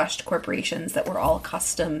whitewashed corporations that we're all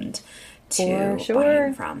accustomed to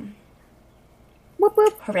buying from. Whoop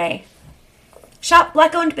whoop. Hooray. Shop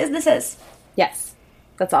Black-owned businesses. Yes.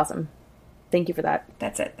 That's awesome. Thank you for that.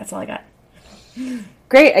 That's it. That's all I got.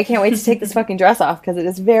 Great. I can't wait to take this fucking dress off because it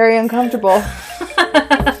is very uncomfortable.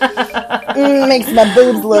 Makes my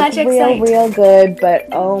boobs look real good, but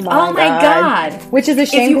oh my god. Which is a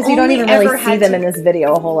shame because you don't even really see them in this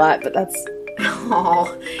video a whole lot, but that's...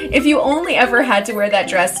 Oh, if you only ever had to wear that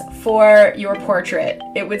dress for your portrait,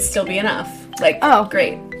 it would still be enough. Like, oh,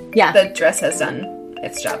 great. Yeah. The dress has done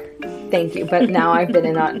its job. Thank you. But now I've been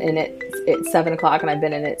in it at 7 o'clock, and I've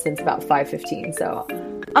been in it since about 5:15, so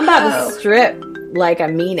I'm about to strip like I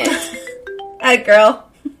mean it. Hi, girl.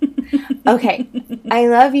 Okay. I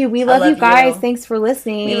love you. We love you guys. Thanks for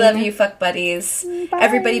listening. We love you, fuck buddies. Bye.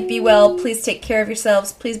 Everybody be well. Please take care of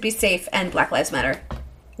yourselves. Please be safe. And Black Lives Matter.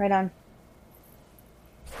 Right on.